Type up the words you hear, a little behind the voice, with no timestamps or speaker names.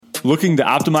Looking to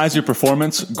optimize your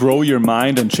performance, grow your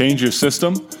mind, and change your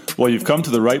system? Well, you've come to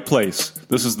the right place.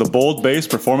 This is the Bold Base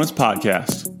Performance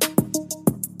Podcast.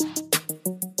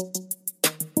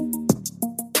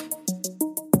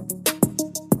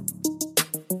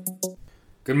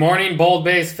 Good morning, Bold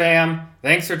Base fam.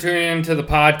 Thanks for tuning in to the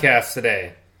podcast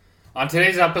today. On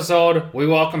today's episode, we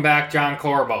welcome back John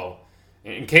Corbo.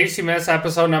 In case you missed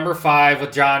episode number 5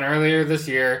 with John earlier this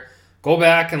year, go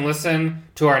back and listen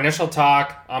to our initial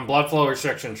talk on blood flow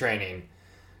restriction training.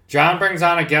 John brings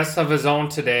on a guest of his own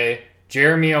today,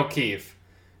 Jeremy O'Keefe.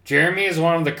 Jeremy is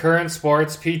one of the current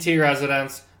sports PT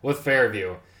residents with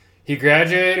Fairview. He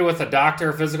graduated with a Doctor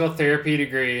of Physical Therapy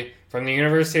degree from the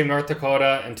University of North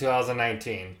Dakota in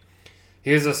 2019.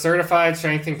 He is a certified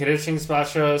strength and conditioning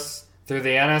specialist through the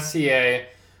NSCA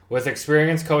with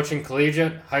experience coaching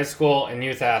collegiate, high school, and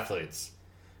youth athletes.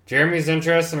 Jeremy's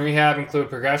interests in rehab include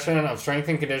progression of strength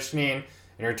and conditioning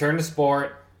and return to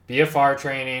sport, BFR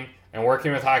training, and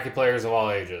working with hockey players of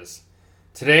all ages.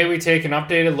 Today we take an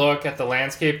updated look at the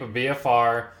landscape of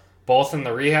BFR, both in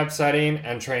the rehab setting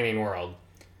and training world.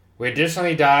 We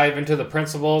additionally dive into the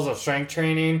principles of strength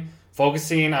training,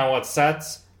 focusing on what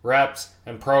sets, reps,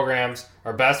 and programs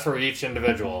are best for each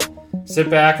individual. Sit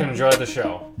back and enjoy the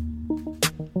show.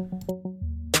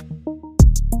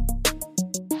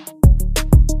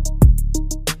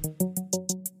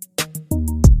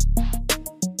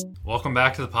 Welcome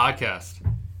back to the podcast.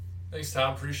 Thanks,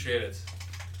 Tom. Appreciate it.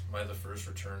 Am I the first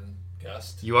return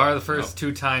guest? You are the first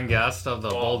two-time guest of the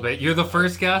Bold Base. You're the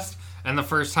first guest and the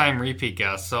first-time repeat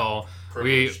guest, so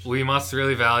we must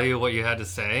really value what you had to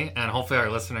say, and hopefully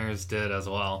our listeners did as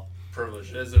well.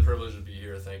 Privilege. It is a privilege to be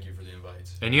here. Thank you for the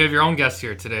invite. And you have your own guest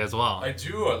here today as well. I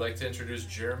do. I'd like to introduce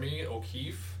Jeremy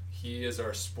O'Keefe. He is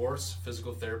our sports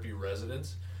physical therapy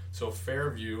resident. So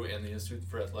Fairview and the Institute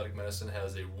for Athletic Medicine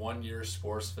has a 1-year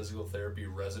sports physical therapy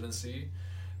residency.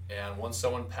 And once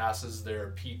someone passes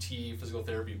their PT physical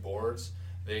therapy boards,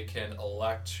 they can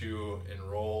elect to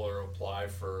enroll or apply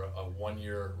for a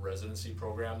 1-year residency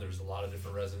program. There's a lot of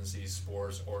different residencies: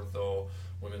 sports, ortho,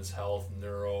 women's health,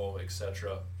 neuro,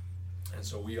 etc. And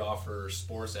so we offer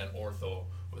sports and ortho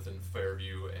within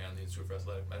Fairview and the Institute for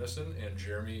Athletic Medicine. And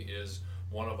Jeremy is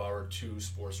one of our 2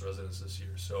 sports residents this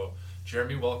year. So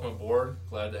Jeremy, welcome aboard.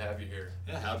 Glad to have you here.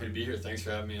 Yeah, happy to be here. Thanks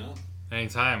for having me on.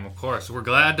 Anytime, of course. We're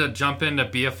glad to jump into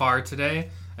BFR today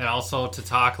and also to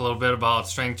talk a little bit about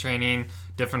strength training,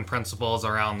 different principles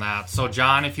around that. So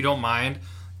John, if you don't mind,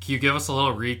 can you give us a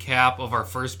little recap of our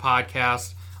first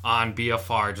podcast on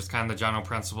BFR, just kind of the general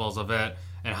principles of it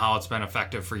and how it's been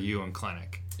effective for you in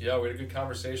clinic? Yeah, we had a good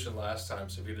conversation last time,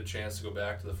 so if you get a chance to go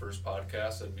back to the first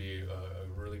podcast, that'd be a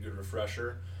really good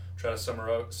refresher. Try to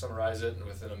summarize it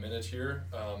within a minute here.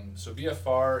 So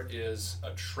BFR is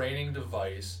a training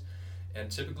device,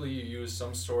 and typically you use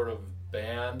some sort of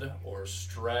band or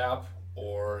strap,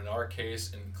 or in our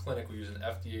case in clinic we use an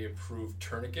FDA-approved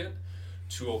tourniquet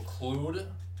to occlude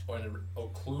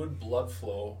blood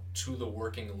flow to the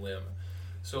working limb.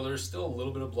 So there's still a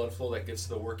little bit of blood flow that gets to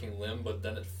the working limb, but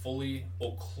then it fully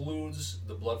occludes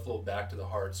the blood flow back to the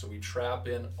heart. So we trap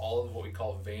in all of what we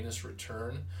call venous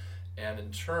return, and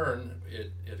in turn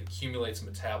it accumulates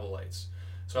metabolites.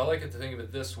 So I like it to think of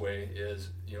it this way: is,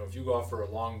 if you go out for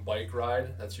a long bike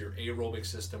ride, that's your aerobic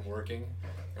system working,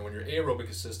 and when your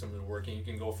aerobic system is working, you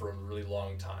can go for a really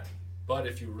long time. But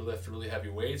if you lift really heavy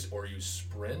weights or you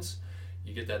sprint,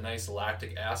 you get that nice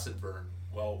lactic acid burn.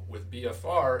 Well, with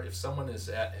BFR, if someone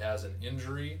has an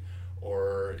injury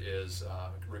or is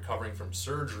recovering from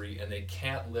surgery and they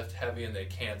can't lift heavy and they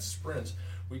can't sprint,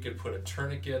 we could put a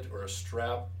tourniquet or a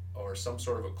strap or some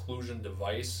sort of occlusion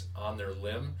device on their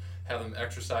limb, have them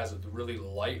exercise with really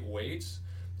light weights,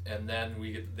 and then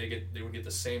they would get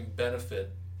the same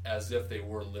benefit as if they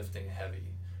were lifting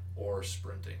heavy or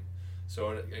sprinting.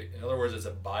 So in other words, it's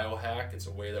a biohack. It's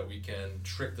a way that we can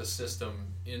trick the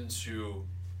system into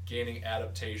gaining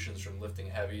adaptations from lifting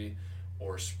heavy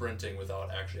or sprinting without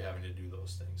actually having to do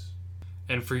those things.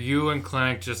 And for you in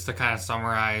clinic, just to kind of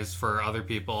summarize for other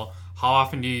people, how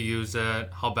often do you use it?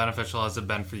 How beneficial has it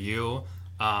been for you?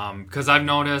 Because I've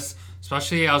noticed,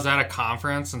 especially I was at a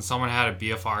conference and someone had a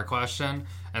BFR question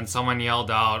and someone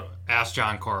yelled out, "Ask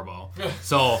John Corbo."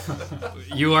 So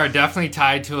you are definitely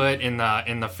tied to it in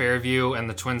the Fairview and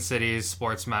the Twin Cities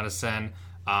sports medicine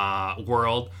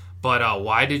world. But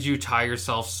why did you tie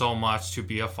yourself so much to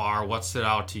BFR? What stood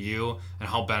out to you, and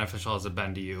how beneficial has it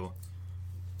been to you?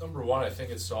 Number one, I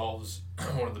think it solves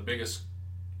one of the biggest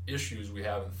issues we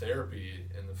have in therapy,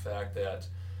 in the fact that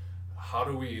how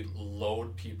do we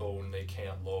load people when they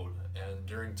can't load? And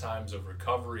during times of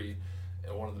recovery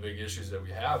And one of the big issues that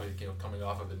we have, coming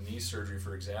off of a knee surgery,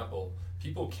 for example,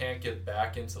 people can't get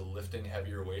back into lifting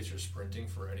heavier weights or sprinting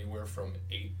for anywhere from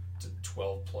 8 to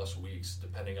 12 plus weeks,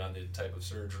 depending on the type of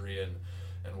surgery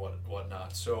and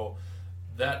whatnot. So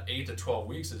that 8 to 12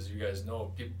 weeks, as you guys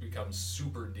know, people become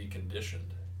super deconditioned,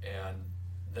 and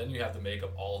then you have to make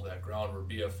up all of that ground. Where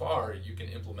BFR, you can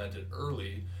implement it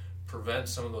early, prevent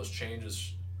some of those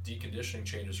changes, deconditioning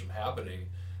changes from happening,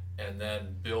 and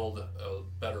then build a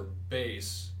better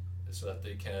base so that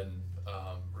they can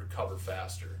recover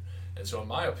faster. And so in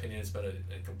my opinion, it's been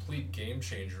a complete game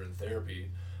changer in therapy.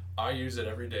 I use it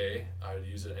every day. I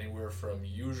use it anywhere from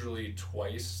usually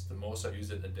twice. The most I've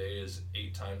used it in a day is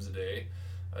 8 times a day.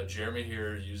 Jeremy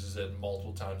here uses it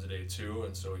multiple times a day too,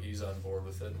 and so he's on board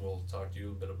with it, and we'll talk to you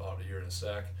a bit about it here in a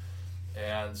sec.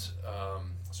 And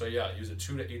so yeah, I use it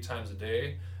 2 to 8 times a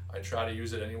day. I try to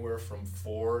use it anywhere from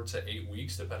 4 to 8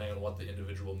 weeks, depending on what the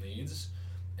individual needs.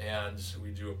 And we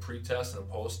do a pre-test and a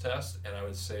post-test, and I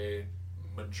would say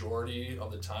majority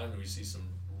of the time we see some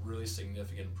really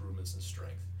significant improvements in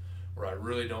strength, where I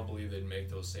really don't believe they'd make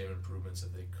those same improvements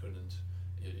if they couldn't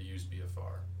use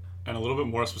BFR. And a little bit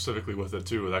more specifically with it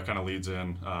too, that kind of leads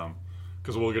in,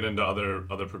 because we'll get into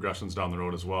other progressions down the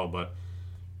road as well. But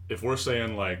if we're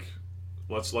saying like,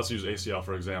 let's use ACL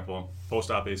for example,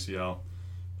 post-op ACL,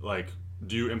 like,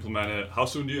 do you implement it? How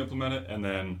soon do you implement it? And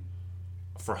then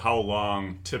for how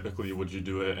long typically would you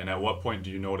do it? And at what point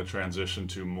do you know to transition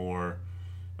to more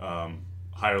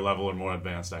higher level or more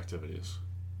advanced activities?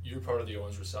 You're part of the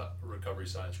Owens Recovery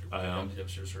Science Group. I am. Yep,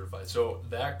 you're certified. So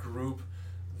that group,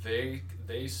 they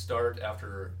start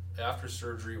after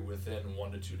surgery within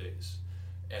 1 to 2 days.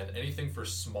 And anything for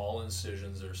small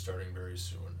incisions, they're starting very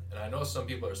soon. And I know some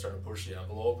people are starting to push the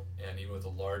envelope, and even with a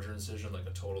larger incision, like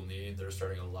a total knee, they're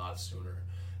starting a lot sooner.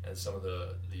 And some of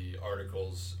the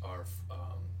articles are,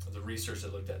 the research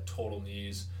that looked at total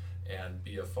knees and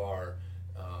BFR,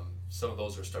 some of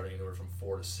those are starting anywhere from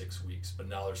 4 to 6 weeks, but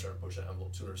now they're starting to push that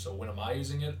envelope sooner. So when am I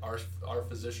using it? Our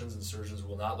physicians and surgeons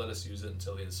will not let us use it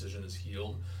until the incision is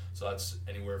healed. So that's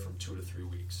anywhere from 2 to 3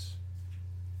 weeks.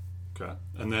 Okay.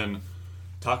 And then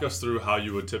talk us through how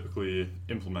you would typically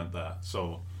implement that.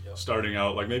 So Yep. Starting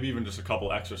out, like maybe even just a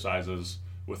couple exercises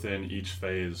within each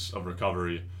phase of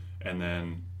recovery, and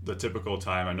then the typical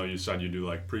time. I know you said you do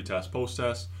like pre-test,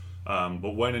 post-test,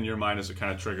 but when in your mind is it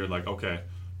kind of triggered like, okay,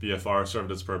 BFR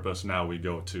served its purpose, now we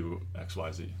go to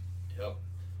XYZ? Yep.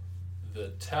 The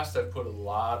test I've put a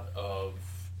lot of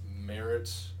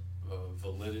merit,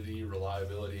 validity,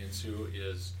 reliability into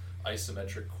is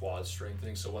isometric quad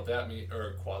strengthening. So what that means, or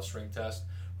a quad strength test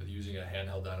with using a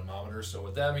handheld dynamometer. So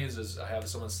what that means is I have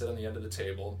someone sit on the end of the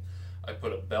table. I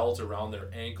put a belt around their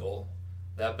ankle.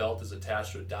 That belt is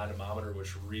attached to a dynamometer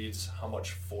which reads how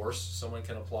much force someone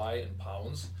can apply in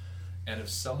pounds. And if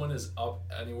someone is up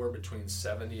anywhere between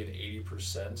 70 and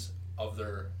 80% of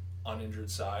their uninjured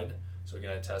side, so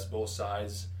again, I test both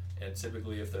sides, and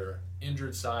typically if their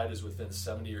injured side is within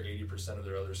 70 or 80% of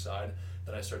their other side,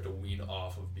 then I start to wean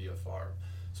off of BFR.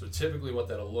 So typically what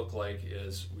that'll look like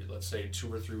is, let's say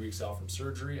 2 or 3 weeks out from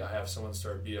surgery, I have someone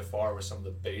start BFR with some of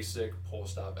the basic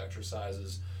post-op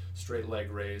exercises, straight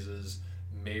leg raises,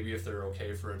 maybe if they're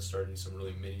okay for it, starting some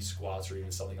really mini squats or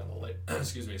even something on the leg,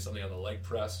 something on the leg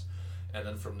press. And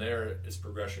then from there, it's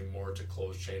progressing more to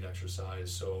closed chain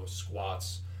exercise, so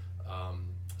squats,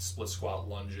 split squat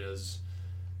lunges,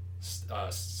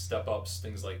 step ups,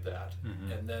 things like that.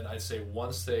 Mm-hmm. And then I'd say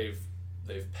once they've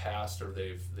passed or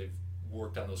they've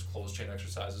worked on those closed chain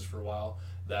exercises for a while,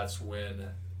 that's when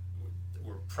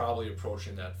we're probably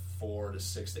approaching that 4 to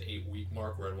 6 to 8 week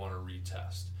mark where I'd want to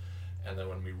retest. And then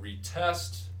when we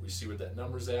retest, we see what that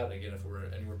number's at. And again, if we're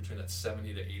anywhere between that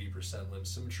 70 to 80% limb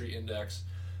symmetry index,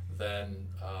 then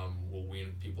we'll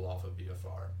wean people off of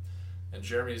BFR. And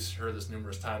Jeremy's heard this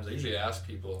numerous times. I usually ask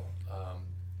people,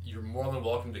 you're more than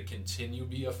welcome to continue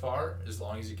BFR as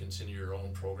long as you continue your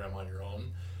own program on your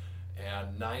own.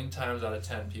 And 9 times out of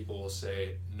 10 people will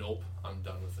say, nope, I'm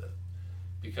done with it.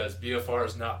 Because BFR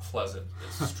is not pleasant.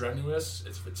 It's strenuous,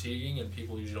 it's fatiguing, and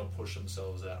people usually don't push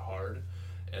themselves that hard.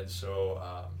 And so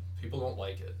people don't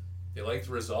like it. They like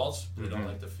the results, but they don't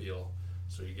like the feel.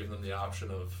 So you give them the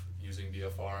option of using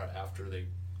BFR after they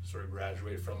sort of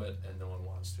graduate from it, and no one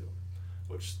wants to,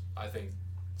 which I think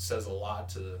says a lot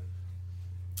to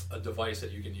a device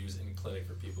that you can use in clinic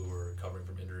for people who are recovering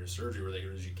from injury or surgery where they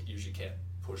usually can't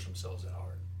push themselves that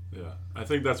hard. Yeah, I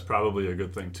think that's probably a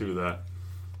good thing too, that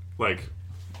like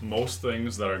most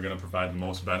things that are going to provide the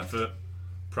most benefit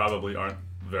probably aren't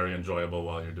very enjoyable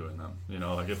while you're doing them. You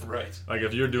know, like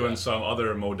if you're doing some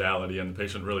other modality and the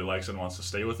patient really likes it and wants to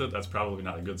stay with it, that's probably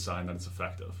not a good sign that it's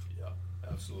effective. Yeah,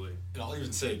 Absolutely. And I'll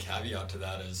even say a caveat to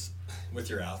that is with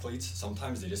your athletes,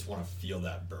 sometimes they just want to feel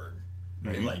that burn,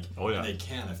 right? Mhm. Like, Oh, yeah. and they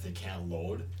can if they can't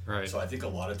load. Right. So I think a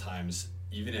lot of times,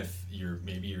 even if you're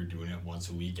doing it once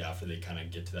a week after they kind of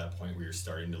get to that point where you're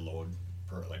starting to load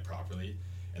properly,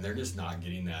 and they're just not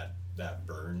getting that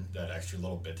burn, that extra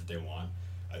little bit that they want.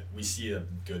 We see a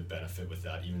good benefit with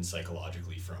that, even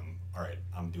psychologically, from, all right,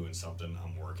 I'm doing something,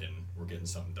 I'm working, we're getting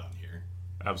something done here.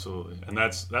 Absolutely, and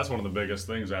that's one of the biggest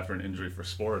things after an injury for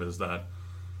sport is that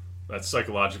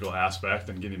psychological aspect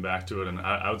and getting back to it. And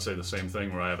I would say the same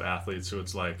thing where I have athletes who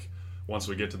it's like once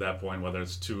we get to that point, whether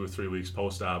it's 2 or 3 weeks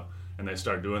post-op, and they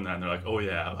start doing that, and they're like, oh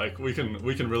yeah, like we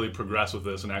can really progress with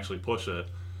this and actually push it,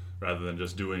 rather than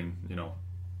just doing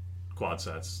quad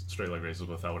sets, straight leg raises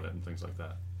without it, and things like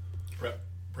that.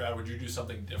 Brad, would you do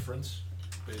something different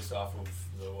based off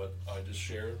of what I just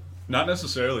shared? Not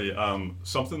necessarily.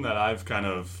 Something that I've kind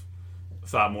of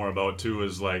thought more about too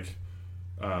is like,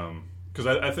 because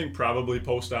I think probably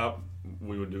post-op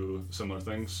we would do similar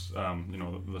things.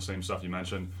 The same stuff you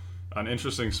mentioned. An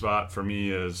interesting spot for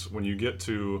me is when you get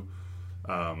to,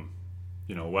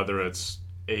 whether it's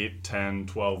 8, 10,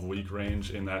 12 week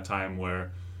range, in that time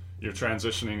where you're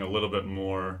transitioning a little bit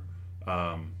more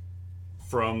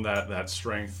from that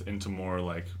strength into more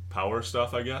like power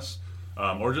stuff, I guess.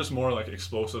 Or just more like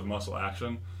explosive muscle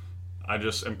action. I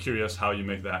just am curious how you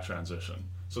make that transition.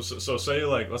 So say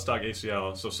like, let's talk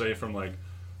ACL. So say from like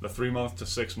the 3-month to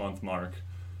 6-month mark,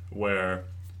 where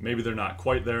maybe they're not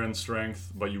quite there in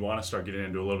strength, but you want to start getting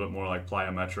into a little bit more like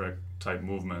plyometric type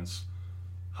movements.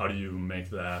 How do you make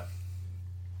that?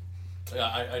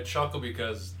 Yeah, I chuckle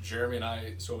because Jeremy and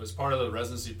I, so as part of the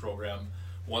residency program,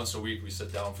 once a week we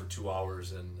sit down for 2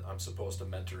 hours and I'm supposed to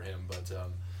mentor him, but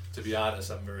to be honest,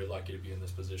 I'm very lucky to be in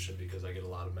this position because I get a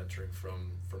lot of mentoring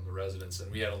from the residents. And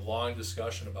we had a long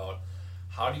discussion about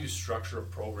how do you structure a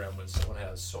program when someone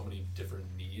has so many different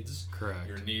needs. Correct.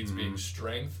 Your needs being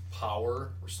strength,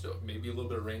 power, or still maybe a little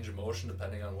bit of range of motion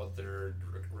depending on what they're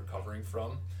recovering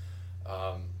from,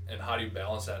 and how do you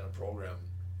balance that in a program?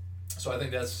 So I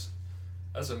think that's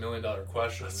a $1 million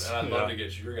question, and I'd love to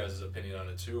get your guys' opinion on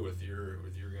it too with your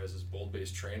guys'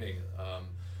 bold-based training.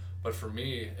 But for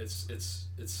me, it's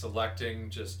selecting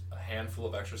just a handful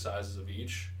of exercises of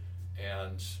each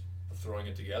and throwing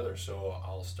it together. So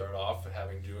I'll start off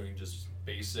doing just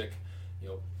basic,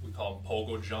 we call them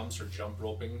pogo jumps or jump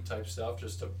roping type stuff,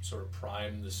 just to sort of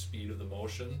prime the speed of the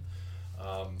motion.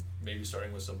 Maybe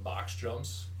starting with some box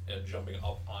jumps and jumping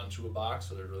up onto a box,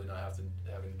 so they're really not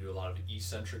having to do a lot of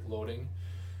eccentric loading,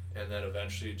 and then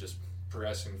eventually just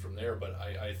progressing from there. But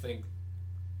I think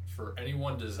for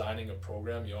anyone designing a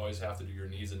program, you always have to do your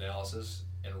needs analysis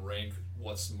and rank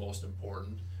what's most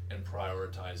important and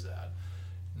prioritize that.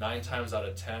 9 times out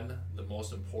of 10, the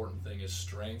most important thing is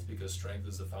strength, because strength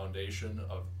is the foundation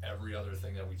of every other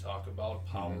thing that we talk about,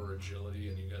 power, agility,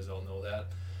 and you guys all know that.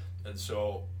 And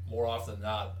so more often than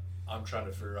not, I'm trying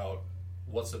to figure out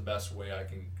what's the best way I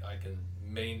can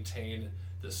maintain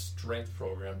this strength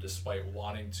program despite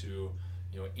wanting to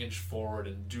inch forward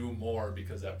and do more,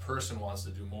 because that person wants to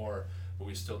do more, but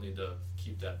we still need to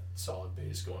keep that solid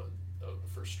base going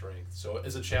for strength. So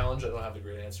it's a challenge. I don't have the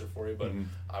great answer for you, but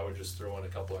I would just throw in a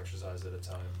couple exercises at a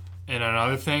time. And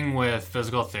another thing with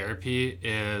physical therapy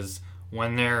is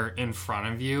when they're in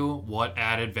front of you, what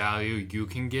added value you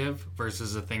can give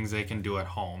versus the things they can do at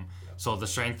home. Yeah. So the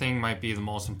strength thing might be the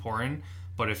most important,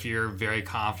 but if you're very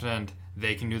confident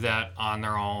they can do that on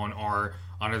their own or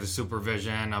under the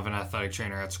supervision of an athletic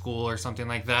trainer at school or something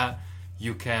like that,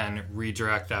 you can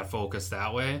redirect that focus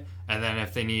that way. And then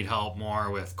if they need help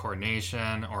more with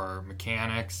coordination or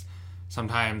mechanics,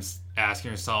 sometimes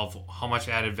asking yourself, how much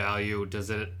added value does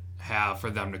it have for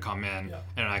them to come in? Yeah.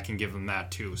 And I can give them that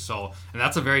too. So, and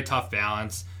that's a very tough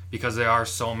balance because there are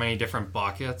so many different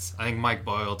buckets. I think Mike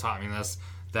Boyle taught me this,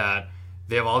 that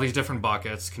they have all these different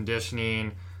buckets: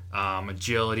 conditioning,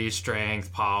 agility,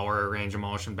 strength, power, range of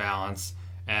motion, balance,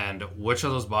 and which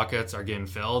of those buckets are getting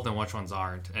filled and which ones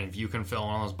aren't. And if you can fill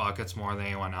one of those buckets more than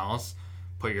anyone else,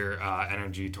 put your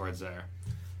energy towards there.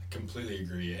 I completely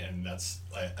agree, and that's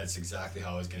exactly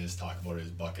how I was going to talk about it, is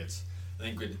buckets. I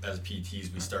think as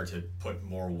PTs, we start to put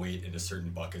more weight into certain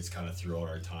buckets kind of throughout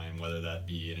our time, whether that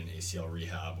be in an ACL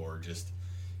rehab or just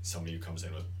somebody who comes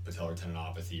in with patellar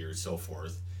tendinopathy or so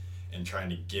forth, and trying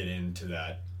to get into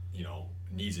that,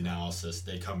 needs analysis.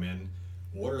 They come in,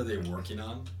 what are they working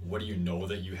on? What do you know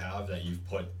that you have, that you've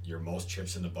put your most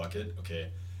chips in the bucket? Okay,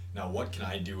 now what can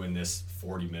I do in this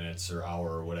 40 minutes or hour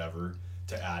or whatever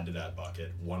to add to that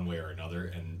bucket one way or another?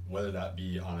 And whether that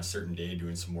be on a certain day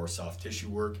doing some more soft tissue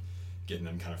work, getting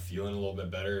them kind of feeling a little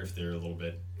bit better if they're a little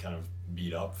bit kind of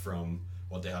beat up from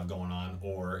what they have going on,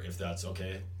 or if that's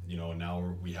okay,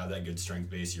 now we have that good strength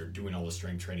base, you're doing all the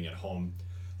strength training at home,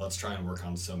 let's try and work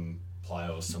on some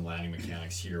plyos, some landing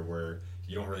mechanics here where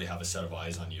you don't really have a set of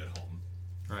eyes on you at home.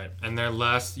 Right, and they're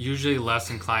usually less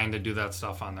inclined to do that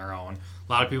stuff on their own.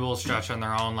 A lot of people will stretch on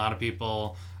their own. A lot of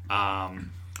people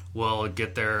will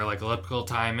get their like elliptical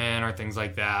time in or things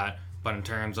like that. But in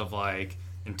terms of like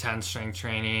intense strength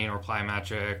training or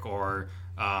plyometric or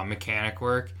mechanic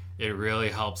work, it really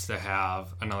helps to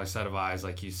have another set of eyes,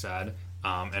 like you said,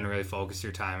 and really focus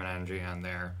your time and energy on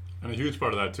there. And a huge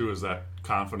part of that too is that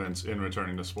confidence in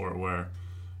returning to sport, where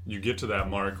you get to that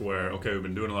mark where, okay, we've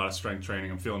been doing a lot of strength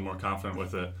training, I'm feeling more confident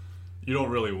with it. You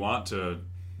don't really want to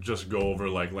just go over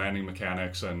like landing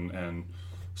mechanics and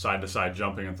side-to-side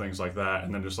jumping and things like that,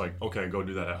 and then just like, okay, go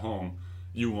do that at home.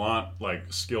 You want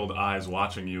like skilled eyes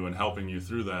watching you and helping you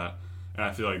through that. And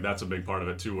I feel like that's a big part of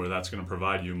it too, where that's going to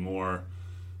provide you more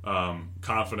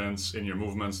confidence in your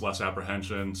movements, less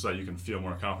apprehension, so that you can feel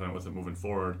more confident with it moving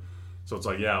forward. So it's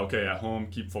like, yeah, okay, at home,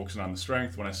 keep focusing on the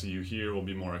strength. When I see you here, we'll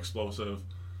be more explosive.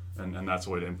 And that's a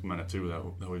way to implement it too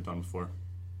that we've done before.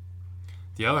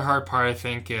 The other hard part, I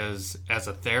think, is as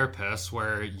a therapist,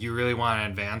 where you really want to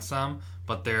advance them,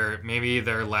 but maybe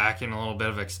they're lacking a little bit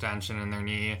of extension in their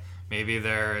knee. Maybe they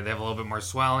have a little bit more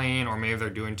swelling, or maybe they're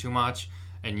doing too much,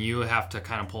 and you have to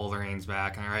kind of pull the reins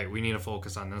back. And all right, we need to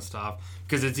focus on this stuff,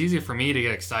 because it's easy for me to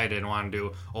get excited and want to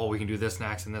do, we can do this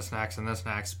next and this next and this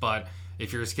next. But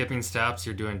if you're skipping steps,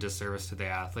 you're doing disservice to the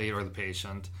athlete or the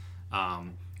patient.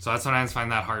 So that's sometimes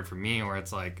find that hard for me, where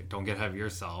it's like, don't get ahead of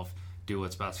yourself, do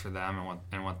what's best for them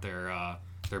and what their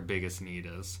biggest need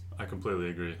is. I completely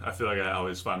agree. I feel like I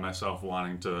always find myself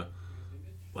wanting to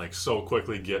like so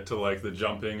quickly get to like the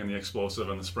jumping and the explosive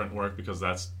and the sprint work, because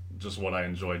that's just what I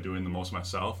enjoy doing the most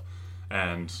myself.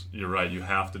 And you're right, you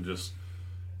have to just,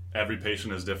 every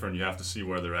patient is different. You have to see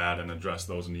where they're at and address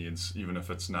those needs, even if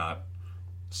it's not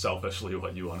selfishly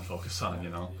what you want to focus on,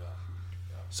 Yeah.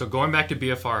 So going back to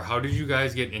BFR, how did you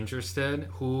guys get interested?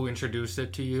 Who introduced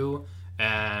it to you?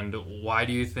 And why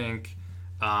do you think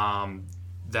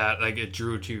that like it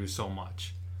drew to you so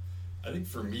much? I think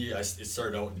for me, it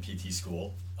started out in PT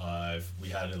school. We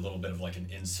had a little bit of like an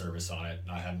in-service on it,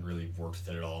 and I hadn't really worked with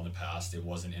it at all in the past. It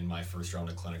wasn't in my first round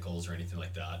of clinicals or anything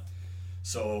like that.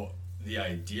 So the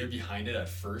idea behind it at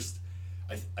first,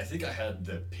 I think I had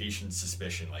the patient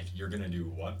suspicion, like, you're going to do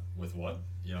what with what?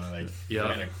 You're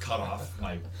going to cut off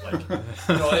my,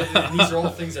 and these are all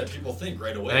things that people think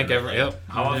right away.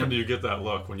 How often do you get that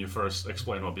look when you first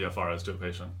explain what BFR is to a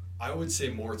patient? I would say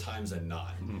more times than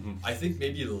not. Mm-hmm. I think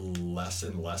maybe less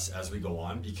and less as we go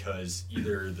on, because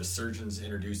either the surgeons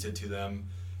introduced it to them,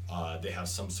 they have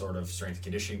some sort of strength and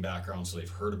conditioning background, so they've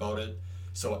heard about it.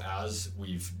 So as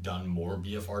we've done more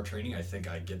BFR training, I think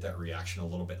I get that reaction a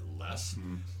little bit less.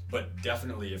 Mm-hmm. But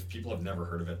definitely, if people have never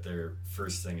heard of it, their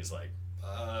first thing is like,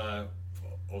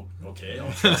 okay,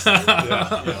 I'll trust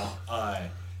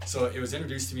it. So it was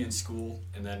introduced to me in school,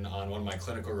 and then on one of my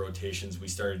clinical rotations, we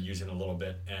started using it a little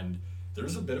bit, and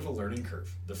there's a bit of a learning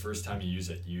curve the first time you use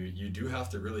it. You do have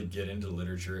to really get into the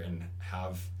literature and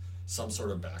have some sort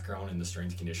of background in the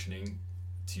strength conditioning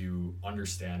to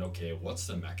understand, okay, what's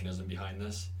the mechanism behind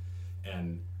this,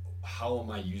 and how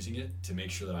am I using it to make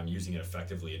sure that I'm using it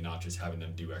effectively and not just having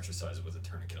them do exercises with a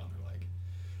tourniquet on their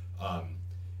leg.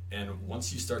 And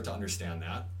once you start to understand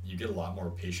that, you get a lot more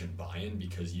patient buy-in,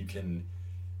 because you can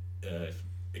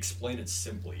explain it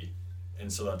simply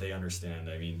and so that they understand.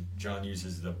 I mean, John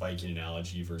uses the biking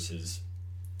analogy versus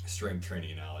strength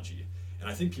training analogy, and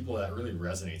I think that really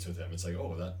resonates with them. It's like,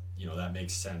 that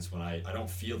makes sense. When I don't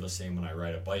feel the same when I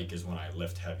ride a bike as when I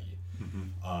lift heavy.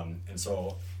 Mm-hmm. And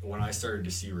so when I started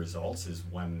to see results is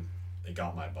when it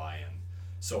got my buy-in.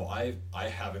 So I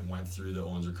haven't went through the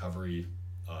Owens Recovery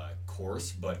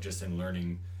course, but just in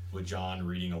learning with John,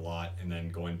 reading a lot, and then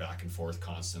going back and forth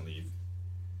constantly,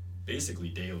 basically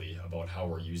daily, about how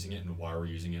we're using it and why we're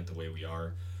using it the way we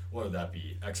are, whether that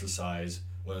be exercise,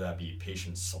 whether that be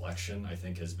patient selection, I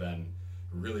think has been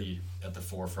really at the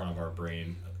forefront of our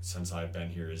brain since I've been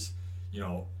here.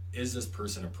 Is this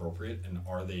person appropriate, and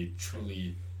are they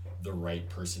truly the right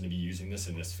person to be using this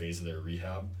in this phase of their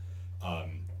rehab?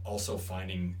 Also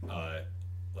finding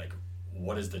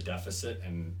what is the deficit,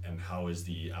 and how is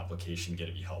the application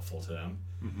going to be helpful to them?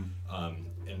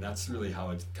 Mm-hmm. And that's really how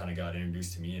it kind of got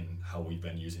introduced to me and how we've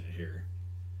been using it here.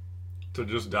 To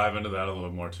just dive into that a little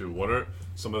bit more too, what are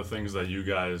some of the things that you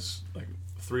guys, like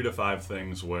 3 to 5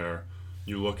 things where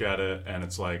you look at it and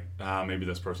it's like, maybe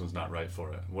this person's not right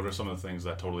for it? What are some of the things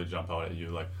that totally jump out at you?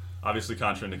 Like, obviously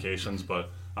contraindications,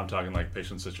 but I'm talking like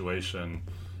patient situation,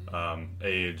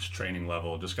 age, training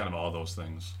level, just kind of all those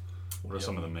things. What are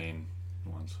some of the main?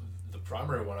 ones? The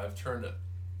primary one, I've turned a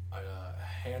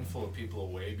handful of people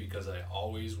away because I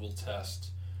always will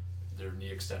test their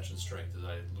knee extension strength, as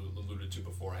I alluded to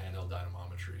before, handheld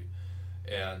dynamometry.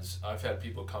 And I've had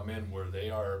people come in where they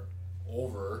are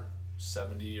over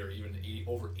 70 or even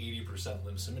over 80%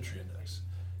 limb symmetry index.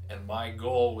 And my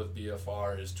goal with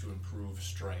BFR is to improve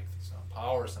strength. It's not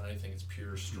power, it's not anything, it's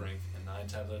pure strength. And 9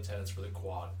 times out of 10, it's for the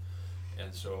quad.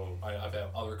 And so I've had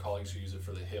other colleagues who use it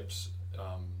for the hips.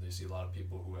 They see a lot of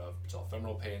people who have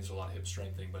patellofemoral pain, so a lot of hip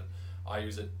strengthening, but I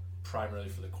use it primarily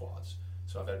for the quads.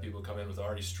 So I've had people come in with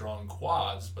already strong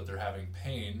quads, but they're having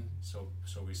pain, so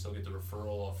we still get the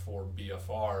referral for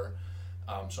BFR.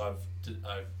 So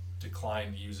I've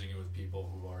declined using it with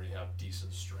people who already have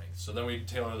decent strength. So then we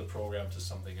tailor the program to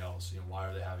something else. Why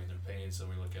are they having their pain? So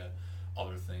we look at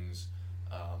other things,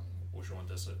 which I won't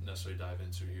necessarily dive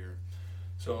into here.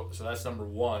 So that's number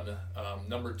one.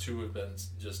 Number two have been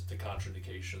just the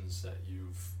contraindications that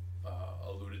you've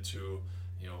alluded to.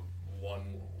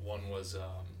 One was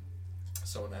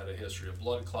someone had a history of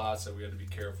blood clots that we had to be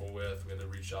careful with. We had to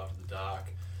reach out to the doc.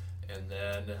 And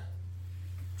then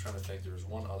I'm trying to think, there was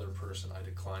one other person I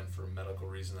declined for a medical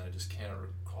reason that I just can't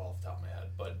recall off the top of my head.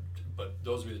 But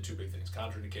those would be the two big things: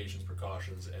 contraindications,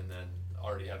 precautions, and then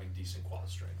already having decent quad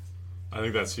strength. I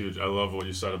think that's huge. I love what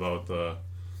you said about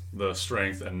the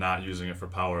strength and not using it for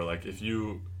power. Like if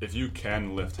you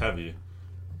can lift heavy,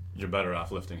 you're better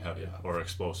off lifting heavy or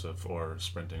explosive or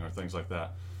sprinting or things like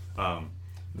that.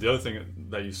 The other thing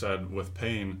that you said with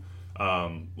pain,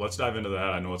 let's dive into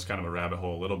that. I know it's kind of a rabbit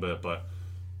hole a little bit, but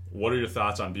what are your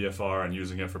thoughts on BFR and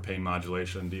using it for pain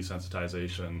modulation,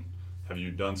 desensitization? Have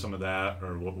you done some of that,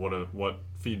 or what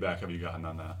feedback have you gotten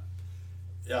on that?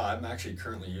 Yeah, I'm actually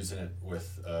currently using it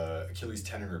with Achilles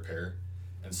tendon repair.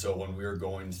 And so when we were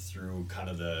going through kind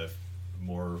of the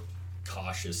more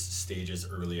cautious stages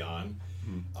early on,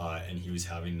 and he was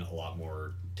having a lot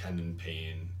more tendon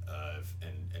pain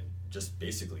and just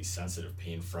basically sensitive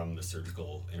pain from the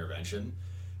surgical intervention,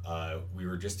 we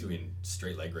were just doing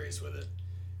straight leg raise with it.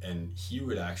 And he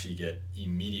would actually get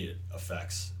immediate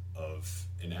effects of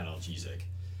an analgesic.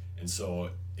 And so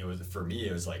it was, for me,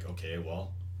 it was like, okay,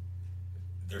 well,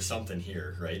 there's something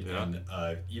here, right? Yeah.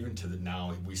 And even to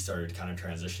now, we started kind of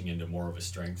transitioning into more of a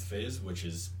strength phase, which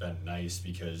has been nice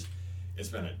because it's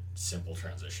been a simple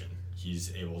transition.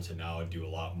 He's able to now do a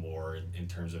lot more in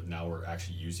terms of now we're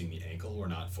actually using the ankle. We're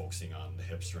not focusing on the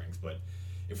hip strength, but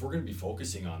if we're going to be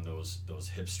focusing on those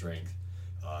hip strength,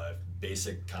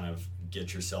 basic kind of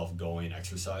get yourself going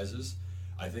exercises,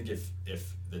 I think if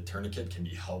the tourniquet can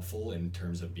be helpful in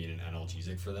terms of being an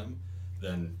analgesic for them,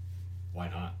 then why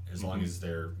not? As long as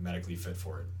they're medically fit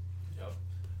for it. Yep,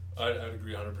 I'd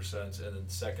agree 100%. And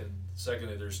then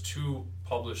secondly, there's 2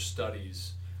 published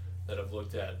studies that have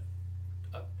looked at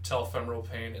patellofemoral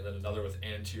pain and then another with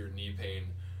anterior knee pain,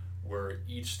 where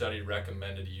each study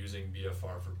recommended using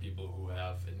BFR for people who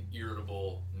have an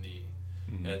irritable knee.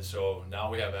 And so now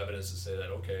we have evidence to say that,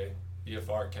 okay,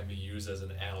 BFR can be used as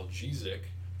an analgesic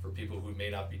for people who may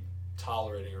not be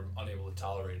tolerating or unable to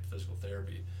tolerate physical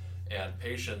therapy. And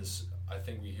patients, I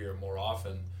think we hear more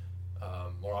often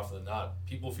than not,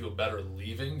 people feel better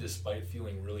leaving despite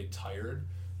feeling really tired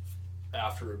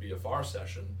after a BFR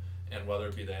session. And whether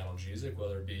it be the analgesic,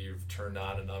 whether it be you've turned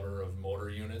on a number of motor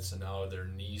units and now their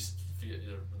knees,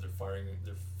 they're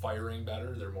firing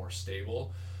better, they're more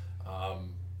stable.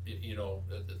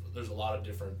 There's a lot of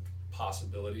different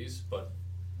possibilities, but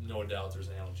no doubt there's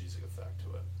an analgesic effect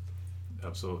to it.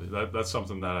 Absolutely. That's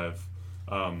something that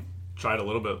I've tried a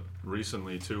little bit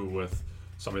recently too with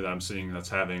somebody that I'm seeing that's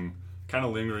having kind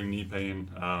of lingering knee pain,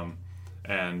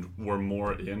 and we're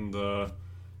more in the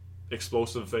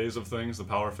explosive phase of things, the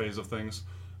power phase of things,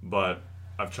 but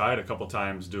I've tried a couple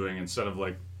times doing, instead of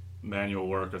like manual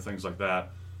work or things like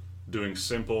that, doing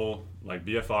simple like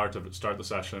BFR to start the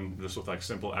session just with like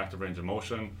simple active range of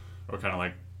motion or kind of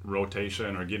like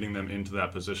rotation or getting them into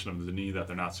that position of the knee that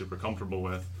they're not super comfortable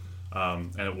with,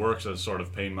 and it works as sort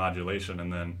of pain modulation,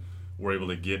 and then we're able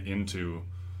to get into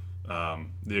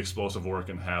the explosive work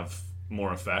and have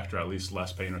more effect or at least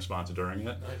less pain response during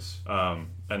it. Nice.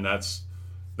 And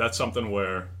that's something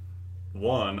where,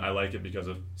 one, I like it because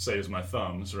it saves my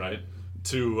thumbs, right?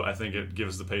 2, I think it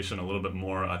gives the patient a little bit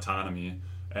more autonomy.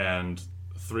 And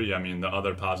 3, I mean, the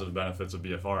other positive benefits of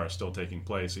BFR are still taking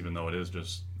place, even though it is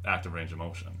just active range of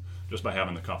motion, just by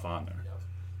having the cuff on there.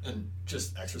 And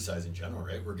just exercise in general,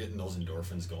 right? We're getting those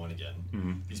endorphins going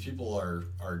again. These people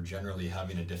are generally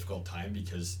having a difficult time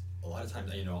because a lot of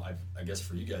times, I guess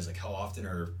for you guys, like how often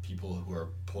are people who are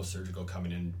post-surgical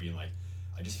coming in being like,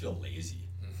 I just feel lazy.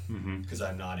 because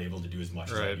I'm not able to do as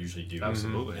much as I Right. usually do.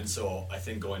 Absolutely. And so I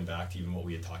think going back to even what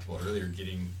we had talked about earlier,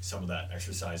 getting some of that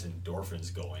exercise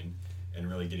endorphins going and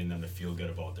really getting them to feel good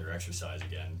about their exercise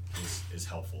again is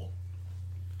helpful.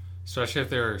 Especially if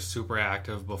they're super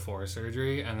active before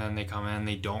surgery and then they come in,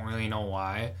 they don't really know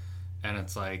why. And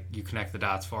it's like you connect the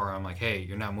dots for them, like, hey,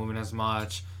 you're not moving as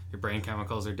much, your brain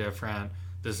chemicals are different.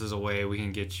 This is a way we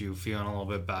can get you feeling a little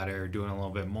bit better, doing a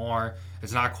little bit more.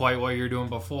 It's not quite what you're doing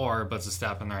before, but it's a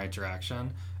step in the right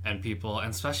direction. And people,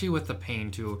 and especially with the pain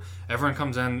too, everyone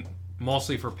comes in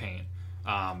mostly for pain.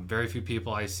 Very few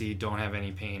people I see don't have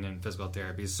any pain in physical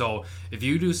therapy. So if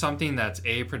you do something that's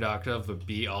A, productive, but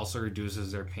B, also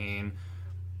reduces their pain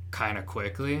kind of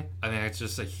quickly, I think it's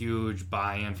just a huge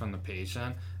buy-in from the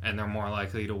patient, and they're more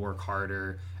likely to work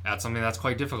harder at something that's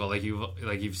quite difficult. Like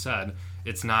you've said,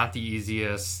 it's not the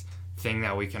easiest thing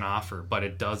that we can offer, but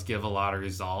it does give a lot of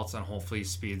results and hopefully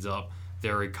speeds up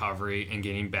their recovery and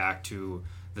getting back to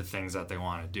the things that they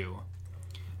want to do.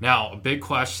 Now, a big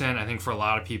question I think for a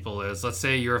lot of people is, let's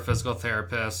say you're a physical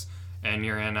therapist and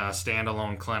you're in a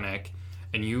standalone clinic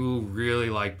and you really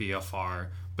like BFR,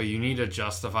 but you need to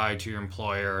justify to your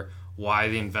employer why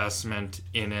the investment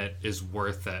in it is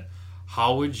worth it.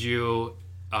 How would you,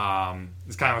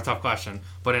 it's kind of a tough question,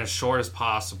 but in as short as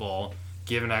possible,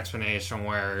 give an explanation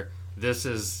where this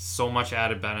is so much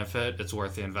added benefit, it's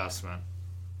worth the investment?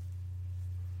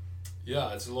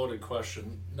 Yeah, it's a loaded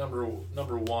question. Number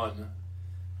one,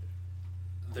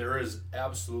 there is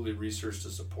absolutely research to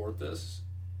support this.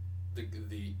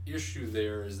 The issue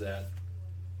there is that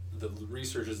the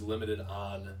research is limited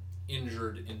on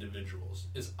injured individuals.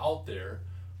 It's out there,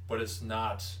 but it's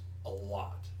not a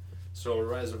lot.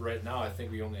 So as of right now, I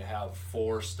think we only have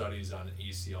 4 studies on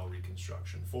ACL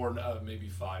reconstruction. 4, maybe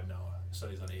 5 now,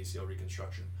 studies on ACL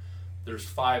reconstruction. There's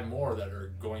 5 more that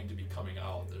are going to be coming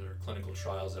out. There are clinical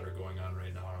trials that are going on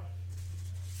right now.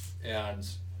 And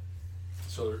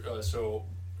so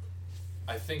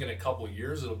I think in a couple of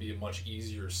years it'll be a much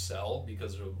easier sell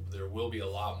because there will be a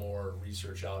lot more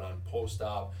research out on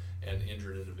post-op and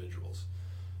injured individuals.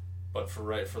 But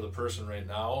for the person right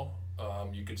now,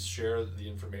 you could share the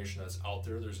information that's out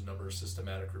there. There's a number of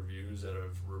systematic reviews that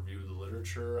have reviewed the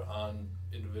literature on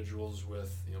individuals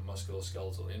with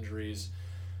musculoskeletal injuries.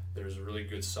 There's a really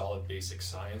good solid basic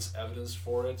science evidence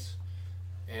for it.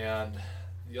 And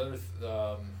the other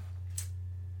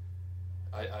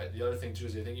the other thing too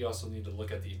is I think you also need to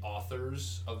look at the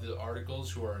authors of the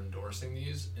articles who are endorsing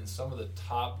these, and some of the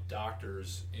top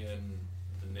doctors in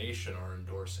the nation are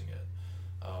endorsing it.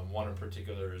 One in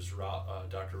particular is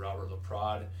Dr. Robert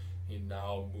LaPrade. He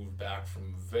now moved back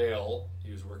from Vail.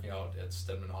 He was working out at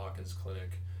Steadman Hawkins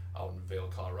Clinic out in Vail,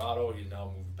 Colorado. He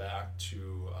now moved back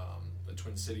to the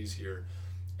Twin Cities here,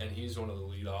 and he's one of the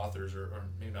lead authors, or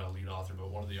maybe not a lead author,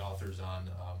 but one of the authors on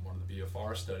one of the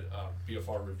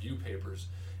BFR review papers.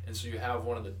 And so you have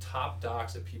one of the top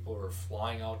docs that people are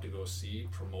flying out to go see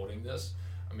promoting this.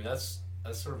 I mean, that's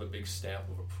sort of a big stamp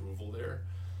of approval there.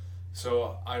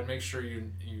 So I'd make sure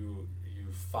you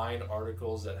find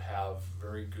articles that have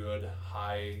very good,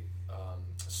 high,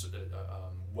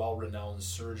 well-renowned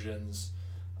surgeons.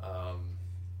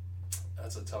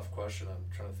 That's a tough question. I'm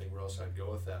trying to think where else I'd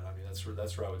go with that. I mean,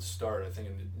 that's where I would start. I think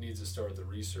it needs to start with the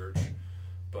research,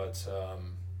 but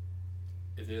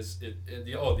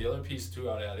the other piece too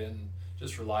I'd add in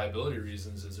just for liability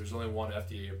reasons is there's only one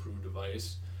FDA approved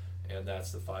device, and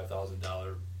that's the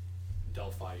 $5,000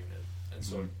 Delphi unit, and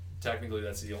so technically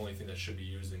that's the only thing that should be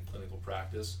used in clinical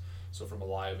practice. So from a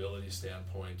liability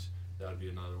standpoint, that would be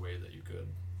another way that you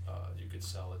could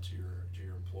sell it to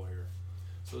your employer.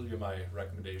 So those would be my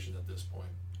recommendations at this point.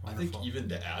 Wonderful. I think even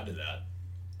to add to that,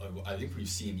 I think we've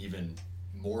seen even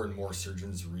more and more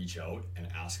surgeons reach out and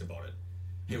ask about it.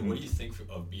 Hey, what do you think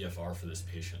of BFR for this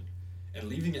patient? And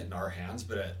leaving it in our hands,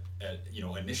 but at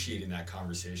initiating that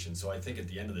conversation. So I think at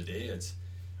the end of the day, it's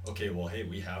okay. Well, hey,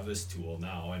 we have this tool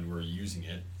now, and we're using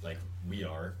it like we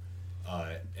are.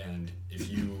 And if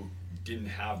you didn't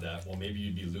have that, well, maybe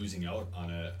you'd be losing out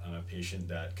on a patient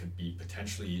that could be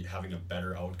potentially having a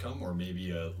better outcome, or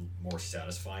maybe a more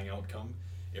satisfying outcome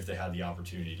if they had the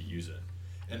opportunity to use it.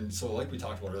 And so, like we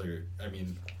talked about earlier, I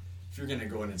mean, if you're going to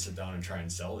go in and sit down and try and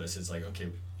sell this, it's like, okay,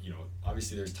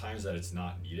 obviously there's times that it's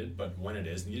not needed, but when it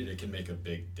is needed, it can make a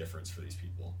big difference for these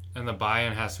people. And the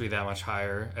buy-in has to be that much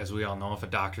higher. As we all know, if a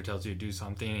doctor tells you to do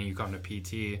something and you come to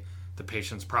PT, the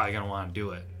patient's probably going to want to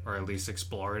do it, or at least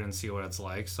explore it and see what it's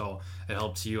like. So it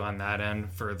helps you on that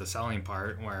end for the selling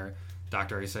part, where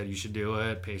doctor already said you should do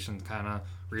it, patient kind of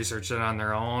research it on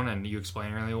their own, and you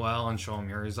explain really well and show them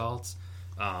your results.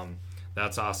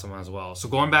 That's awesome as well. So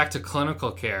going back to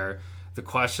clinical care, the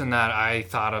question that I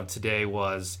thought of today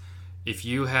was, if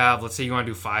you have, let's say you want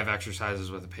to do 5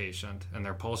 exercises with a patient and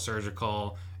they're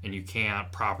post-surgical and you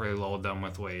can't properly load them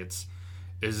with weights,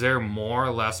 is there more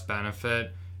or less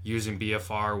benefit using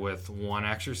BFR with one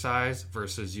exercise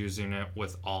versus using it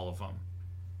with all of them?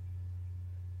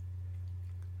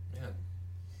 Man,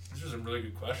 these are some really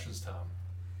good questions, Tom.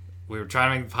 We were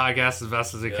trying to make the podcast as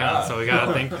best as we Yeah. can, so we got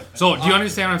to think. So do you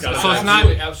understand what I'm saying? So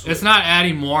Absolutely. it's not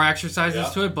adding more exercises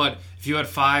Yeah. to it, but if you had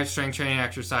 5 strength training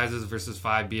exercises versus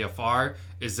 5 BFR,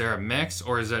 is there a mix,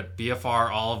 or is it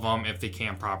BFR all of them if they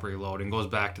can't properly load? And goes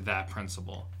back to that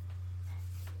principle.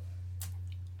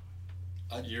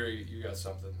 You got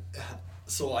something.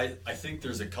 So I think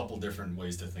there's a couple different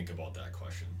ways to think about that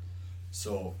question.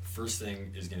 So first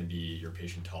thing is going to be your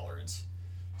patient tolerance.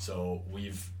 So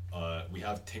we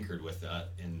have tinkered with that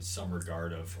in some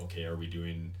regard of, okay, are we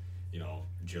doing,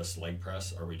 just leg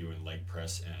press? Are we doing leg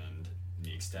press and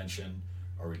knee extension?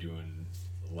 Are we doing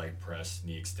leg press,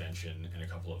 knee extension, and a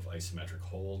couple of isometric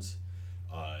holds?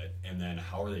 And then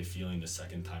how are they feeling the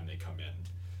second time they come in?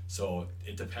 So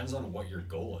it depends on what your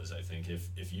goal is. I think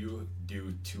if you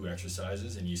do 2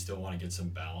 exercises and you still want to get some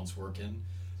balance work in,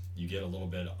 you get a little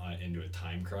bit into a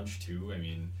time crunch too. I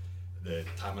mean, the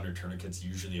time under tourniquet's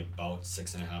usually about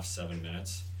 6.5, 7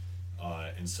 minutes.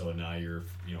 And so now you're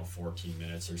 14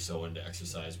 minutes or so into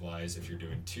exercise wise if you're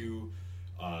doing 2.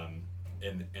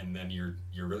 And then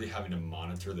you're really having to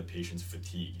monitor the patient's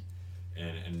fatigue.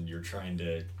 And you're trying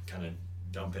to kind of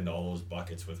dump into all those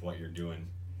buckets with what you're doing.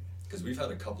 Because we've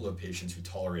had a couple of patients who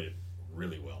tolerate it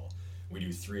really well. We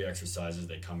do 3 exercises,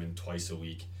 they come in twice a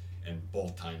week, and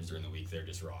both times during the week they're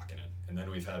just rocking it. And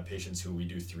then we've had patients who we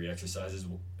do 3 exercises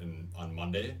on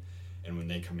Monday, and when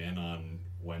they come in on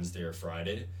Wednesday or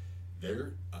Friday,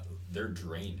 they're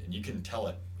drained, and you can tell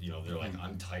it. They're like,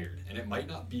 I'm tired, and it might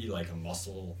not be like a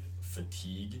muscle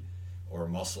fatigue or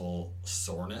muscle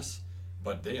soreness,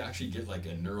 but they actually get like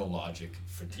a neurologic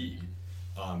fatigue.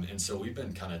 And so we've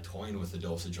been kind of toying with the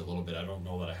dosage a little bit. I don't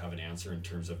know that I have an answer in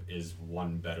terms of is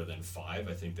 1 better than 5.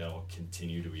 I think that'll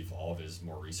continue to evolve as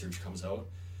more research comes out.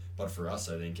 But for us,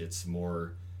 I think it's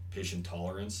more patient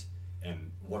tolerance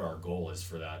and what our goal is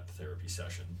for that therapy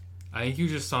session. I think you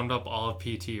just summed up all of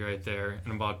PT right there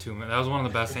in about 2 minutes. That was one of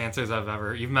the best answers I've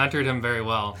ever. You've mentored him very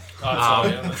well.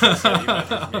 That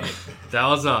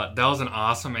was an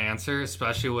awesome answer,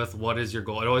 especially with what is your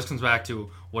goal. It always comes back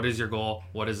to what is your goal,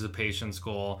 what is the patient's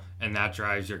goal, and that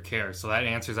drives your care. So that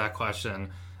answers that question.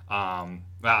 Wow,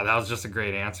 that was just a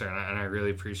great answer, and I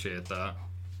really appreciate that.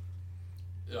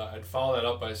 Yeah, I'd follow that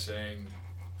up by saying,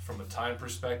 from a time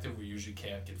perspective, we usually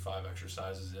can't get 5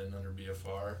 exercises in under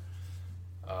BFR.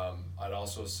 I'd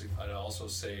also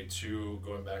say too,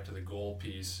 going back to the goal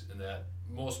piece, in that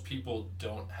most people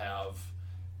don't have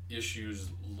issues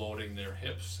loading their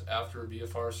hips after a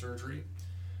BFR surgery.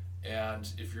 And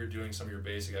if you're doing some of your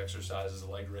basic exercises,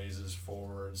 leg raises,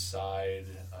 forward, side,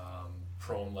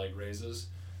 prone leg raises,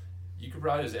 you could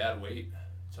probably just add weight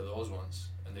to those ones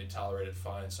and they tolerate it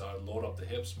fine. So I'd load up the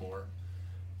hips more.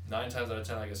 9 times out of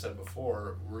 10, like I said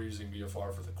before, we're using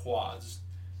BFR for the quads.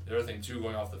 The other thing too,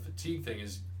 going off the fatigue thing,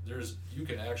 is you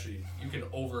can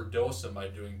overdose them by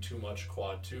doing too much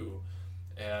quad too.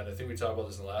 And I think we talked about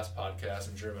this in the last podcast,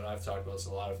 and Jeremy and I have talked about this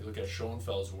a lot. If you look at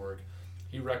Schoenfeld's work,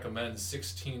 he recommends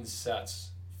 16 sets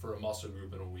for a muscle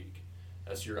group in a week.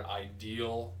 That's your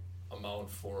ideal amount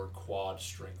for quad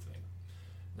strengthening.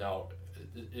 Now,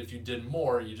 if you did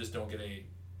more, you just don't get a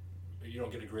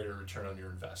greater return on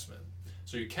your investment.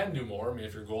 So you can do more. I mean,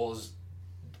 if your goal is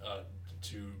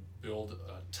to build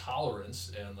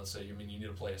tolerance, and let's say you need